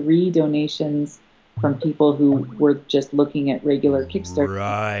maybe 3 donations from people who were just looking at regular Kickstarter.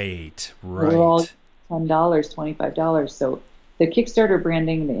 Right. They were all $10, $25. So the Kickstarter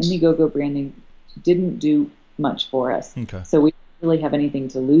branding, the Indiegogo branding didn't do much for us. Okay. So we didn't really have anything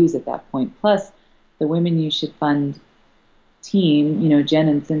to lose at that point. Plus, the Women You Should Fund team, Jen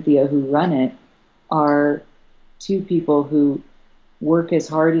and Cynthia who run it, are 2 people who work as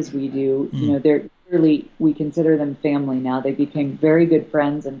hard as we do. They're really, we consider them family now. They became very good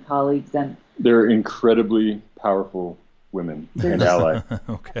friends and colleagues, and they're incredibly powerful women and allies.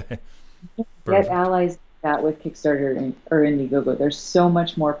 Okay. Get allies that with Kickstarter or Indiegogo. There's so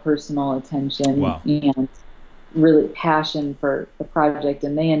much more personal attention and really passion for the project.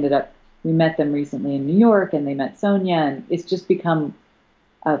 And we met them recently in New York, and they met Sonia, and it's just become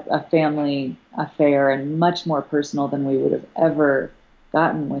a family affair and much more personal than we would have ever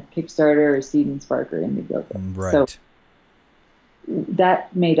gotten with Kickstarter or Seed and Spark or Indiegogo. Right. So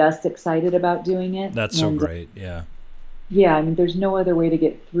that made us excited about doing it. That's so great. Yeah. Yeah, I mean, there's no other way to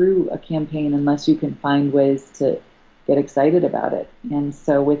get through a campaign unless you can find ways to get excited about it. And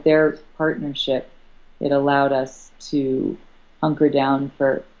so with their partnership, it allowed us to hunker down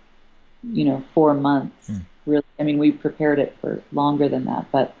for, 4 months. Really, I mean, we prepared it for longer than that,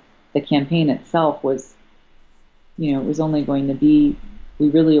 but the campaign itself was, it was only going to be, we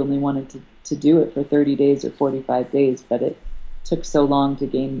really only wanted to do it for 30 days or 45 days, but it took so long to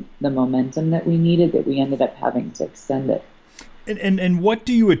gain the momentum that we needed that we ended up having to extend it. And what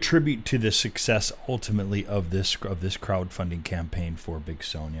do you attribute to the success ultimately of this crowdfunding campaign for Big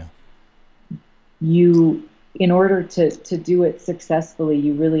Sonia? In order to do it successfully,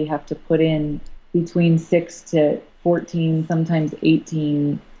 you really have to put in between 6 to 14, sometimes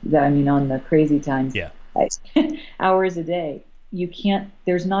 18, on the crazy times, hours a day. You can't,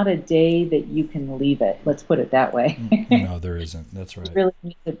 there's not a day that you can leave it. Let's put it that way. No, there isn't. That's right. You really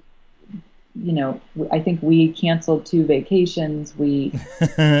need to, I think we canceled 2 vacations. We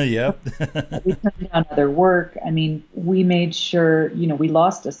Yep. we turned down other work. I mean, we made sure, we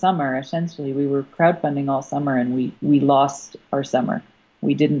lost a summer. Essentially, we were crowdfunding all summer, and we lost our summer.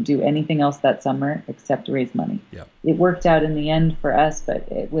 We didn't do anything else that summer except raise money. Yep. It worked out in the end for us, but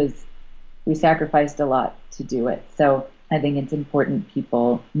we sacrificed a lot to do it. So I think it's important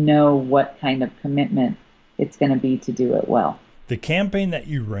people know what kind of commitment it's going to be to do it well. The campaign that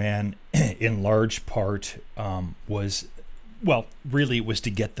you ran in large part was to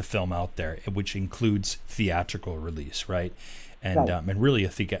get the film out there, which includes theatrical release, right? And Right. And really a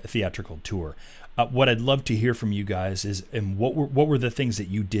theatrical tour. What I'd love to hear from you guys is, and what were the things that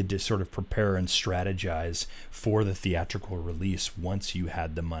you did to sort of prepare and strategize for the theatrical release once you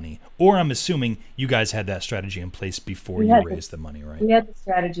had the money? Or I'm assuming you guys had that strategy in place before you raised the money, right? We had the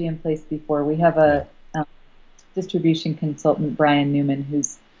strategy in place before. We have a distribution consultant, Brian Newman,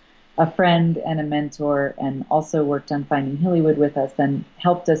 who's a friend and a mentor, and also worked on Finding Hollywood with us and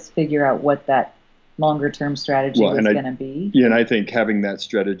helped us figure out what that longer term strategy was going to be. Yeah, and I think having that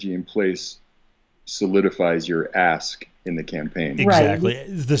strategy in place solidifies your ask in the campaign. Exactly. Right.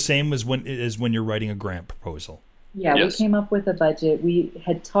 The same as when you're writing a grant proposal. Yeah, Yes. We came up with a budget. We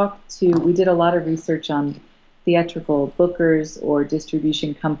did a lot of research on theatrical bookers or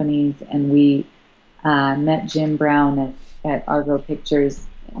distribution companies, and we met Jim Brown at Argo Pictures,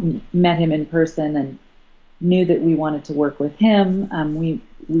 met him in person, and knew that we wanted to work with him.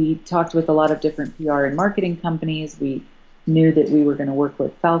 We talked with a lot of different PR and marketing companies. We knew that we were going to work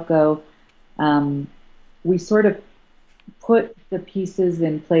with Falco. We sort of put the pieces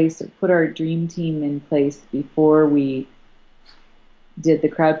in place, or put our dream team in place before we did the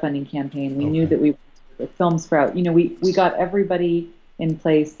crowdfunding campaign. We knew that we wanted to work with Film Sprout. We got everybody in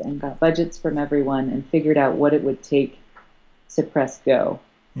place and got budgets from everyone and figured out what it would take to press go,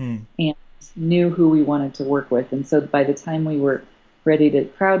 and knew who we wanted to work with. And so by the time we were ready to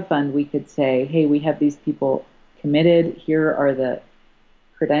crowdfund, we could say, hey, we have these people committed. Here are the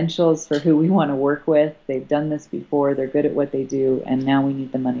credentials for who we want to work with. They've done this before. They're good at what they do. And now we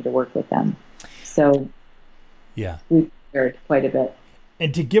need the money to work with them. So yeah, we prepared quite a bit.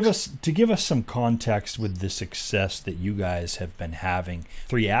 And to give us some context with the success that you guys have been having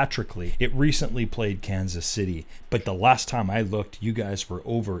theatrically, it recently played Kansas City, but the last time I looked, you guys were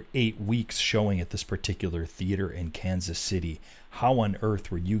over 8 weeks showing at this particular theater in Kansas City. How on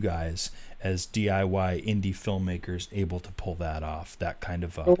earth were you guys, as DIY indie filmmakers, able to pull that off? That kind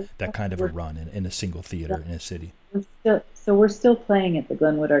of a run in a single theater in a city. We're still playing at the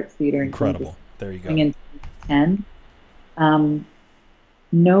Glenwood Arts Theater. Incredible. There you go. In 2010.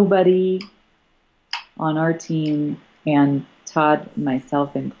 Nobody on our team, and Todd,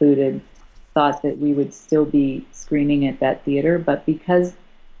 myself included, thought that we would still be screening at that theater. But because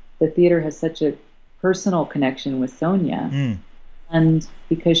the theater has such a personal connection with Sonia, and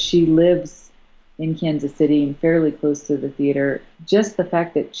because she lives in Kansas City and fairly close to the theater, just the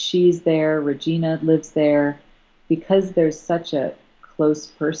fact that she's there, Regina lives there, because there's such a close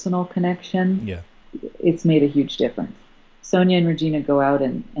personal connection, it's made a huge difference. Sonia and Regina go out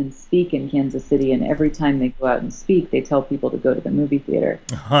and speak in Kansas City, and every time they go out and speak, they tell people to go to the movie theater.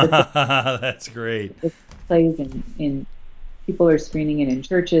 That's great. It plays in people are screening it in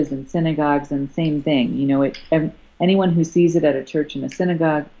churches and synagogues, and same thing. Anyone who sees it at a church and a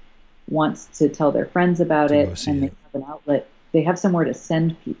synagogue wants to tell their friends about it, and they have an outlet. They have somewhere to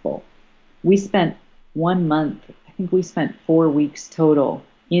send people. We spent 1 month, I think we spent 4 weeks total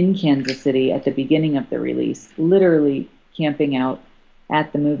in Kansas City at the beginning of the release, literally camping out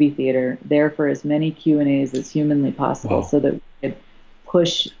at the movie theater, there for as many Q&As as humanly possible, so that we could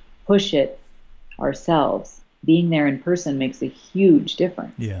push it ourselves. Being there in person makes a huge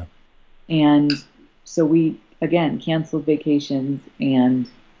difference. Yeah. And so we, again, canceled vacations and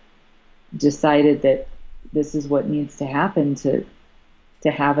decided that this is what needs to happen to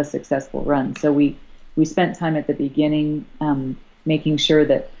have a successful run. So we spent time at the beginning making sure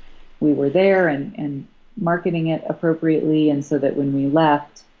that we were there and marketing it appropriately, and so that when we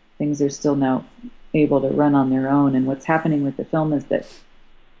left, things are still now able to run on their own. And what's happening with the film is that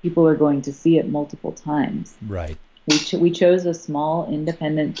people are going to see it multiple times. Right. We chose a small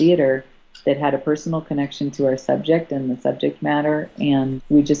independent theater that had a personal connection to our subject and the subject matter, and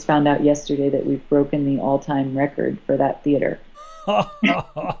we just found out yesterday that we've broken the all-time record for that theater.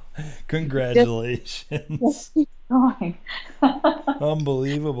 Congratulations. Just keep going.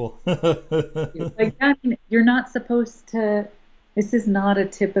 Unbelievable. You're not supposed to, this is not a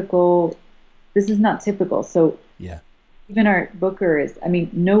typical this is not typical. So Yeah. even our booker is, I mean,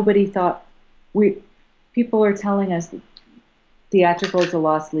 nobody thought, people are telling us theatrical is a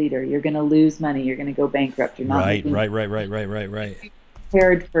lost leader. You're going to lose money. You're going to go bankrupt. You're not Right.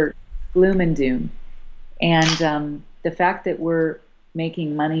 prepared for gloom and doom. And the fact that we're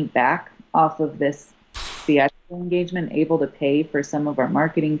making money back off of this theatrical engagement, able to pay for some of our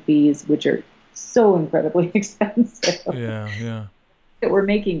marketing fees, which are so incredibly expensive. Yeah. That we're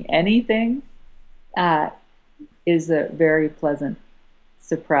making anything is a very pleasant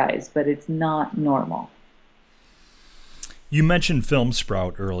surprise, but it's not normal. You mentioned Film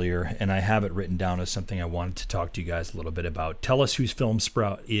Sprout earlier, and I have it written down as something I wanted to talk to you guys a little bit about. Tell us who Film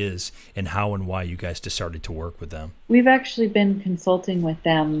Sprout is and how and why you guys decided to work with them. We've actually been consulting with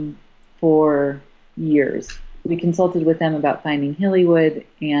them for years. We consulted with them about Finding Hollywood,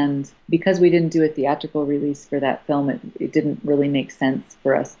 and because we didn't do a theatrical release for that film, it didn't really make sense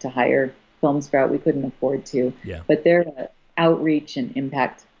for us to hire Film Sprout. We couldn't afford to. Yeah. But they're an outreach and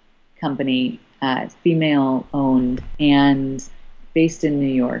impact company, female-owned and based in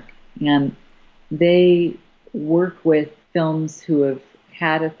New York. And they work with films who have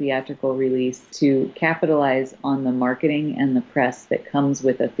had a theatrical release to capitalize on the marketing and the press that comes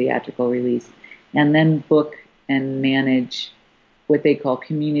with a theatrical release, and then book and manage what they call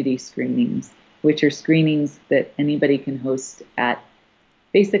community screenings, which are screenings that anybody can host at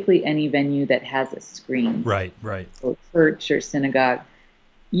basically any venue that has a screen. Right. So church or synagogue.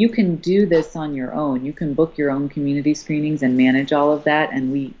 You can do this on your own. You can book your own community screenings and manage all of that,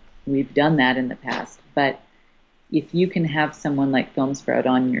 and we've done that in the past. But if you can have someone like Film Sprout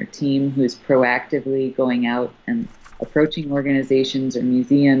on your team who's proactively going out and approaching organizations or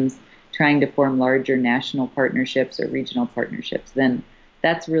museums, trying to form larger national partnerships or regional partnerships, then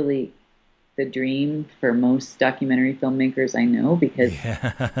that's really the dream for most documentary filmmakers I know, because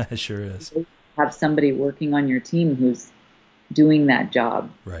it sure is. You have somebody working on your team who's doing that job.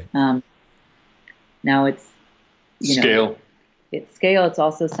 Right. Now it's scale. It's scale. It's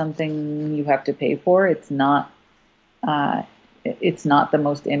also something you have to pay for. It's not the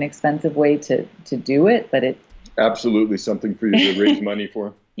most inexpensive way to do it, but it's absolutely something for you to raise money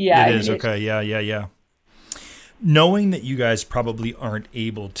for. Yeah, it is. Okay. Yeah. Knowing that you guys probably aren't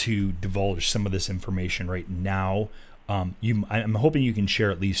able to divulge some of this information right now, I'm hoping you can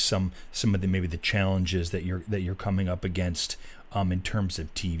share at least some of the challenges that you're coming up against in terms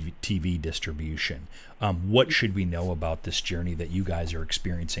of TV distribution. What should we know about this journey that you guys are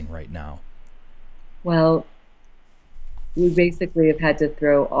experiencing right now? Well, we basically have had to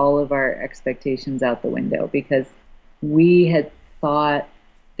throw all of our expectations out the window, because we had thought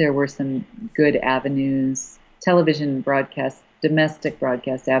there were some good avenues, television broadcast, domestic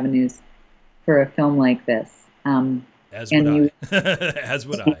broadcast avenues for a film like this. As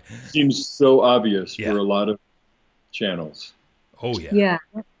would I. Seems so obvious for a lot of channels. Oh, yeah. Yeah.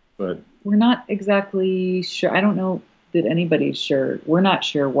 But we're not exactly sure. I don't know that anybody's sure. We're not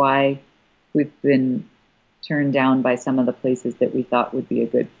sure why we've been turned down by some of the places that we thought would be a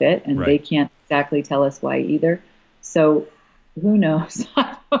good fit, and they can't exactly tell us why either. So who knows?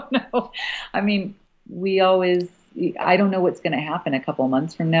 I don't know. I mean, I don't know what's going to happen a couple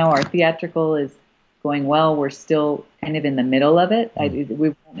months from now. Our theatrical is going well. We're still kind of in the middle of it. We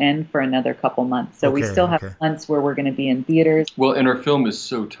won't end for another couple months. So we still have months where we're going to be in theaters. Well, and our film is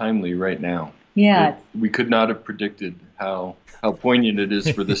so timely right now. Yeah. We could not have predicted how poignant it is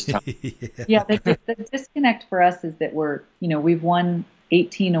for this time. Yeah, the disconnect for us is that we've won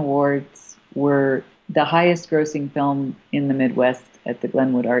 18 awards. We're the highest grossing film in the Midwest at the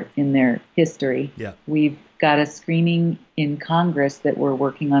Glenwood Art in their history. Yeah. We've got a screening in Congress that we're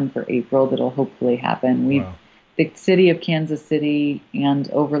working on for April that'll hopefully happen. The city of Kansas City and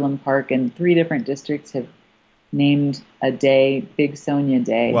Overland Park and 3 different districts have named a day Big Sonia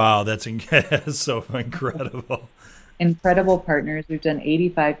Day. Wow, that's so incredible. Incredible partners. We've done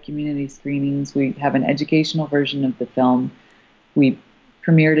 85 community screenings. We have an educational version of the film. We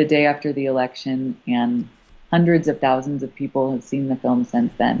premiered a day after the election, and hundreds of thousands of people have seen the film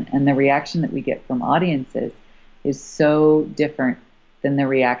since then. And the reaction that we get from audiences is so different than the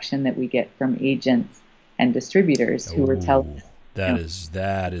reaction that we get from agents and distributors who are telling us.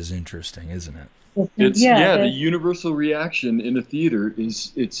 That is interesting, isn't it? The universal reaction in a theater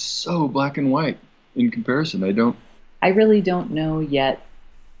it's so black and white in comparison. I really don't know yet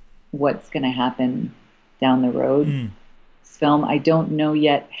what's going to happen down the road. This film, I don't know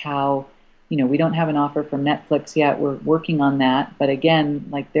yet how, we don't have an offer from Netflix yet. We're working on that. But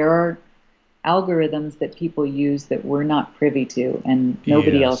again, there are algorithms that people use that we're not privy to, and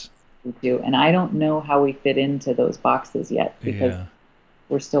nobody else is privy to. And I don't know how we fit into those boxes yet, because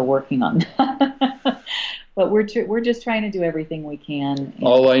we're still working on that. But we're just trying to do everything we can.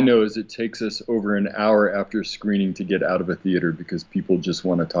 All I know is it takes us over an hour after screening to get out of a theater because people just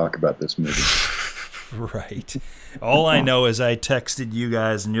want to talk about this movie. Right. All I know is I texted you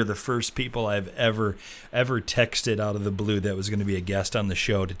guys, and you're the first people I've ever texted out of the blue that was going to be a guest on the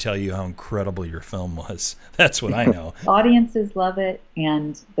show to tell you how incredible your film was. That's what I know. Audiences love it,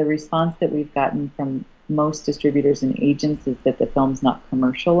 and the response that we've gotten from most distributors and agents is that the film's not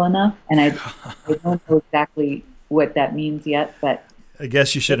commercial enough. And I don't know exactly what that means yet, but I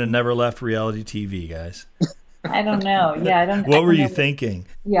guess you should have never left reality TV, guys. I don't know. Yeah, I don't. What were you thinking?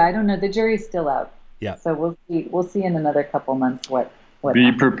 Yeah, I don't know. The jury's still out. Yeah. So we'll see in another couple months what Be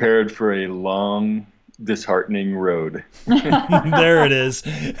happens. prepared for a long, disheartening road. There it is.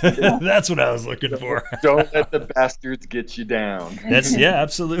 That's what I was looking for. Don't let the bastards get you down.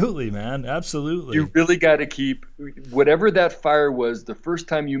 Absolutely, man. Absolutely. You really got to keep whatever that fire was the first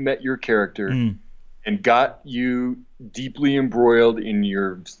time you met your character and got you deeply embroiled in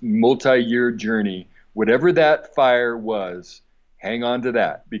your multi-year journey. Whatever that fire was, hang on to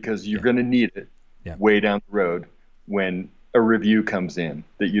that because you're going to need it way down the road when a review comes in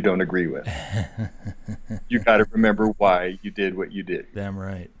that you don't agree with. You got to remember why you did what you did. Damn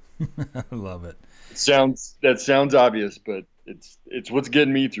right. I love it. That sounds obvious, but it's what's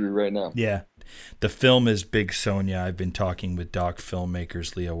getting me through right now. Yeah. The film is Big Sonia. I've been talking with doc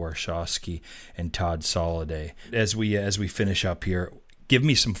filmmakers Leah Warshawski and Todd Soliday. As we finish up here, give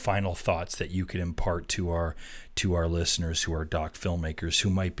me some final thoughts that you could impart to our listeners who are doc filmmakers who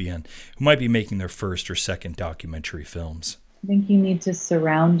might be making their first or second documentary films. I think you need to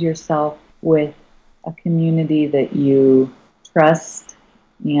surround yourself with a community that you trust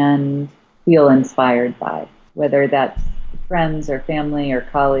and feel inspired by, whether that's friends or family or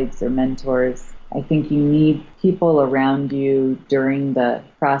colleagues or mentors. I think you need people around you during the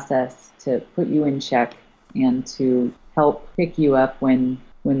process to put you in check and to help pick you up when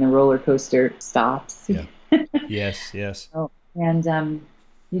the roller coaster stops. Yeah. Yes. And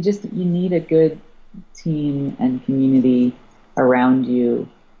you need a good team and community around you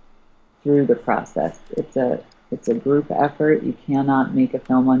through the process. It's a group effort. You cannot make a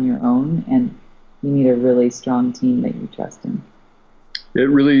film on your own, and you need a really strong team that you trust in. It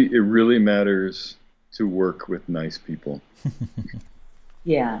really matters to work with nice people.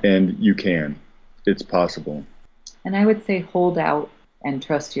 Yeah. And you can. It's possible. And I would say hold out and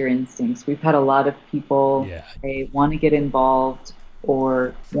trust your instincts. We've had a lot of people, they want to get involved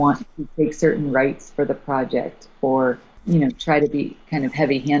or want to take certain rights for the project or, try to be kind of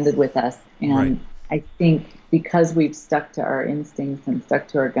heavy-handed with us. And I think because we've stuck to our instincts and stuck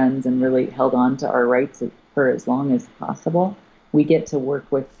to our guns and really held on to our rights for as long as possible, we get to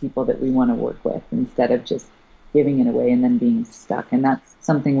work with people that we want to work with instead of just giving it away and then being stuck. And that's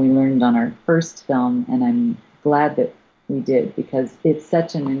something we learned on our first film, and I'm glad that we did because it's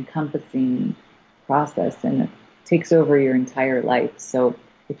such an encompassing process and it takes over your entire life. So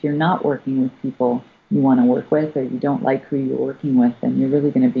if you're not working with people you want to work with or you don't like who you're working with, then you're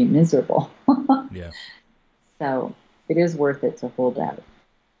really going to be miserable. Yeah. So it is worth it to hold out.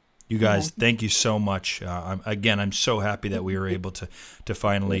 You guys, thank you so much. I'm so happy that we were able to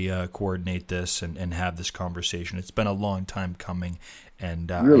finally coordinate this and have this conversation. It's been a long time coming,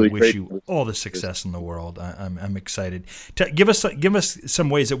 and really I wish you all the success in the world. I'm excited. Give us some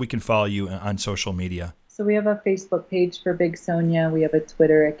ways that we can follow you on social media. So we have a Facebook page for Big Sonia. We have a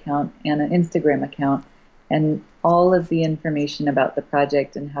Twitter account and an Instagram account, and all of the information about the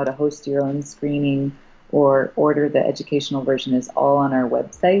project and how to host your own screening or order the educational version is all on our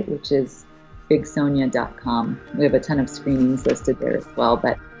website, which is bigsonia.com. We have a ton of screenings listed there as well,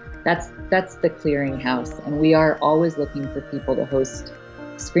 but that's the clearinghouse. And we are always looking for people to host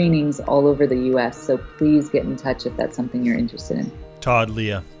screenings all over the U.S., so please get in touch if that's something you're interested in. Todd,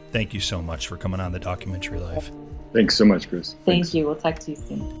 Leah, thank you so much for coming on The Documentary Life. Thanks so much, Chris. Thank you. We'll talk to you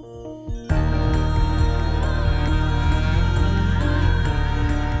soon.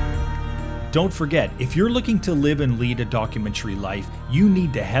 Don't forget, if you're looking to live and lead a documentary life, you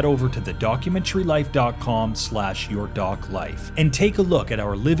need to head over to thedocumentarylife.com/yourdoclife and take a look at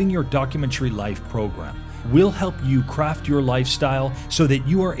our Living Your Documentary Life program. We'll help you craft your lifestyle so that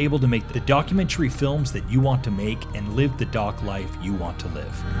you are able to make the documentary films that you want to make and live the doc life you want to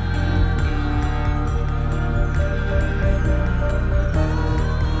live.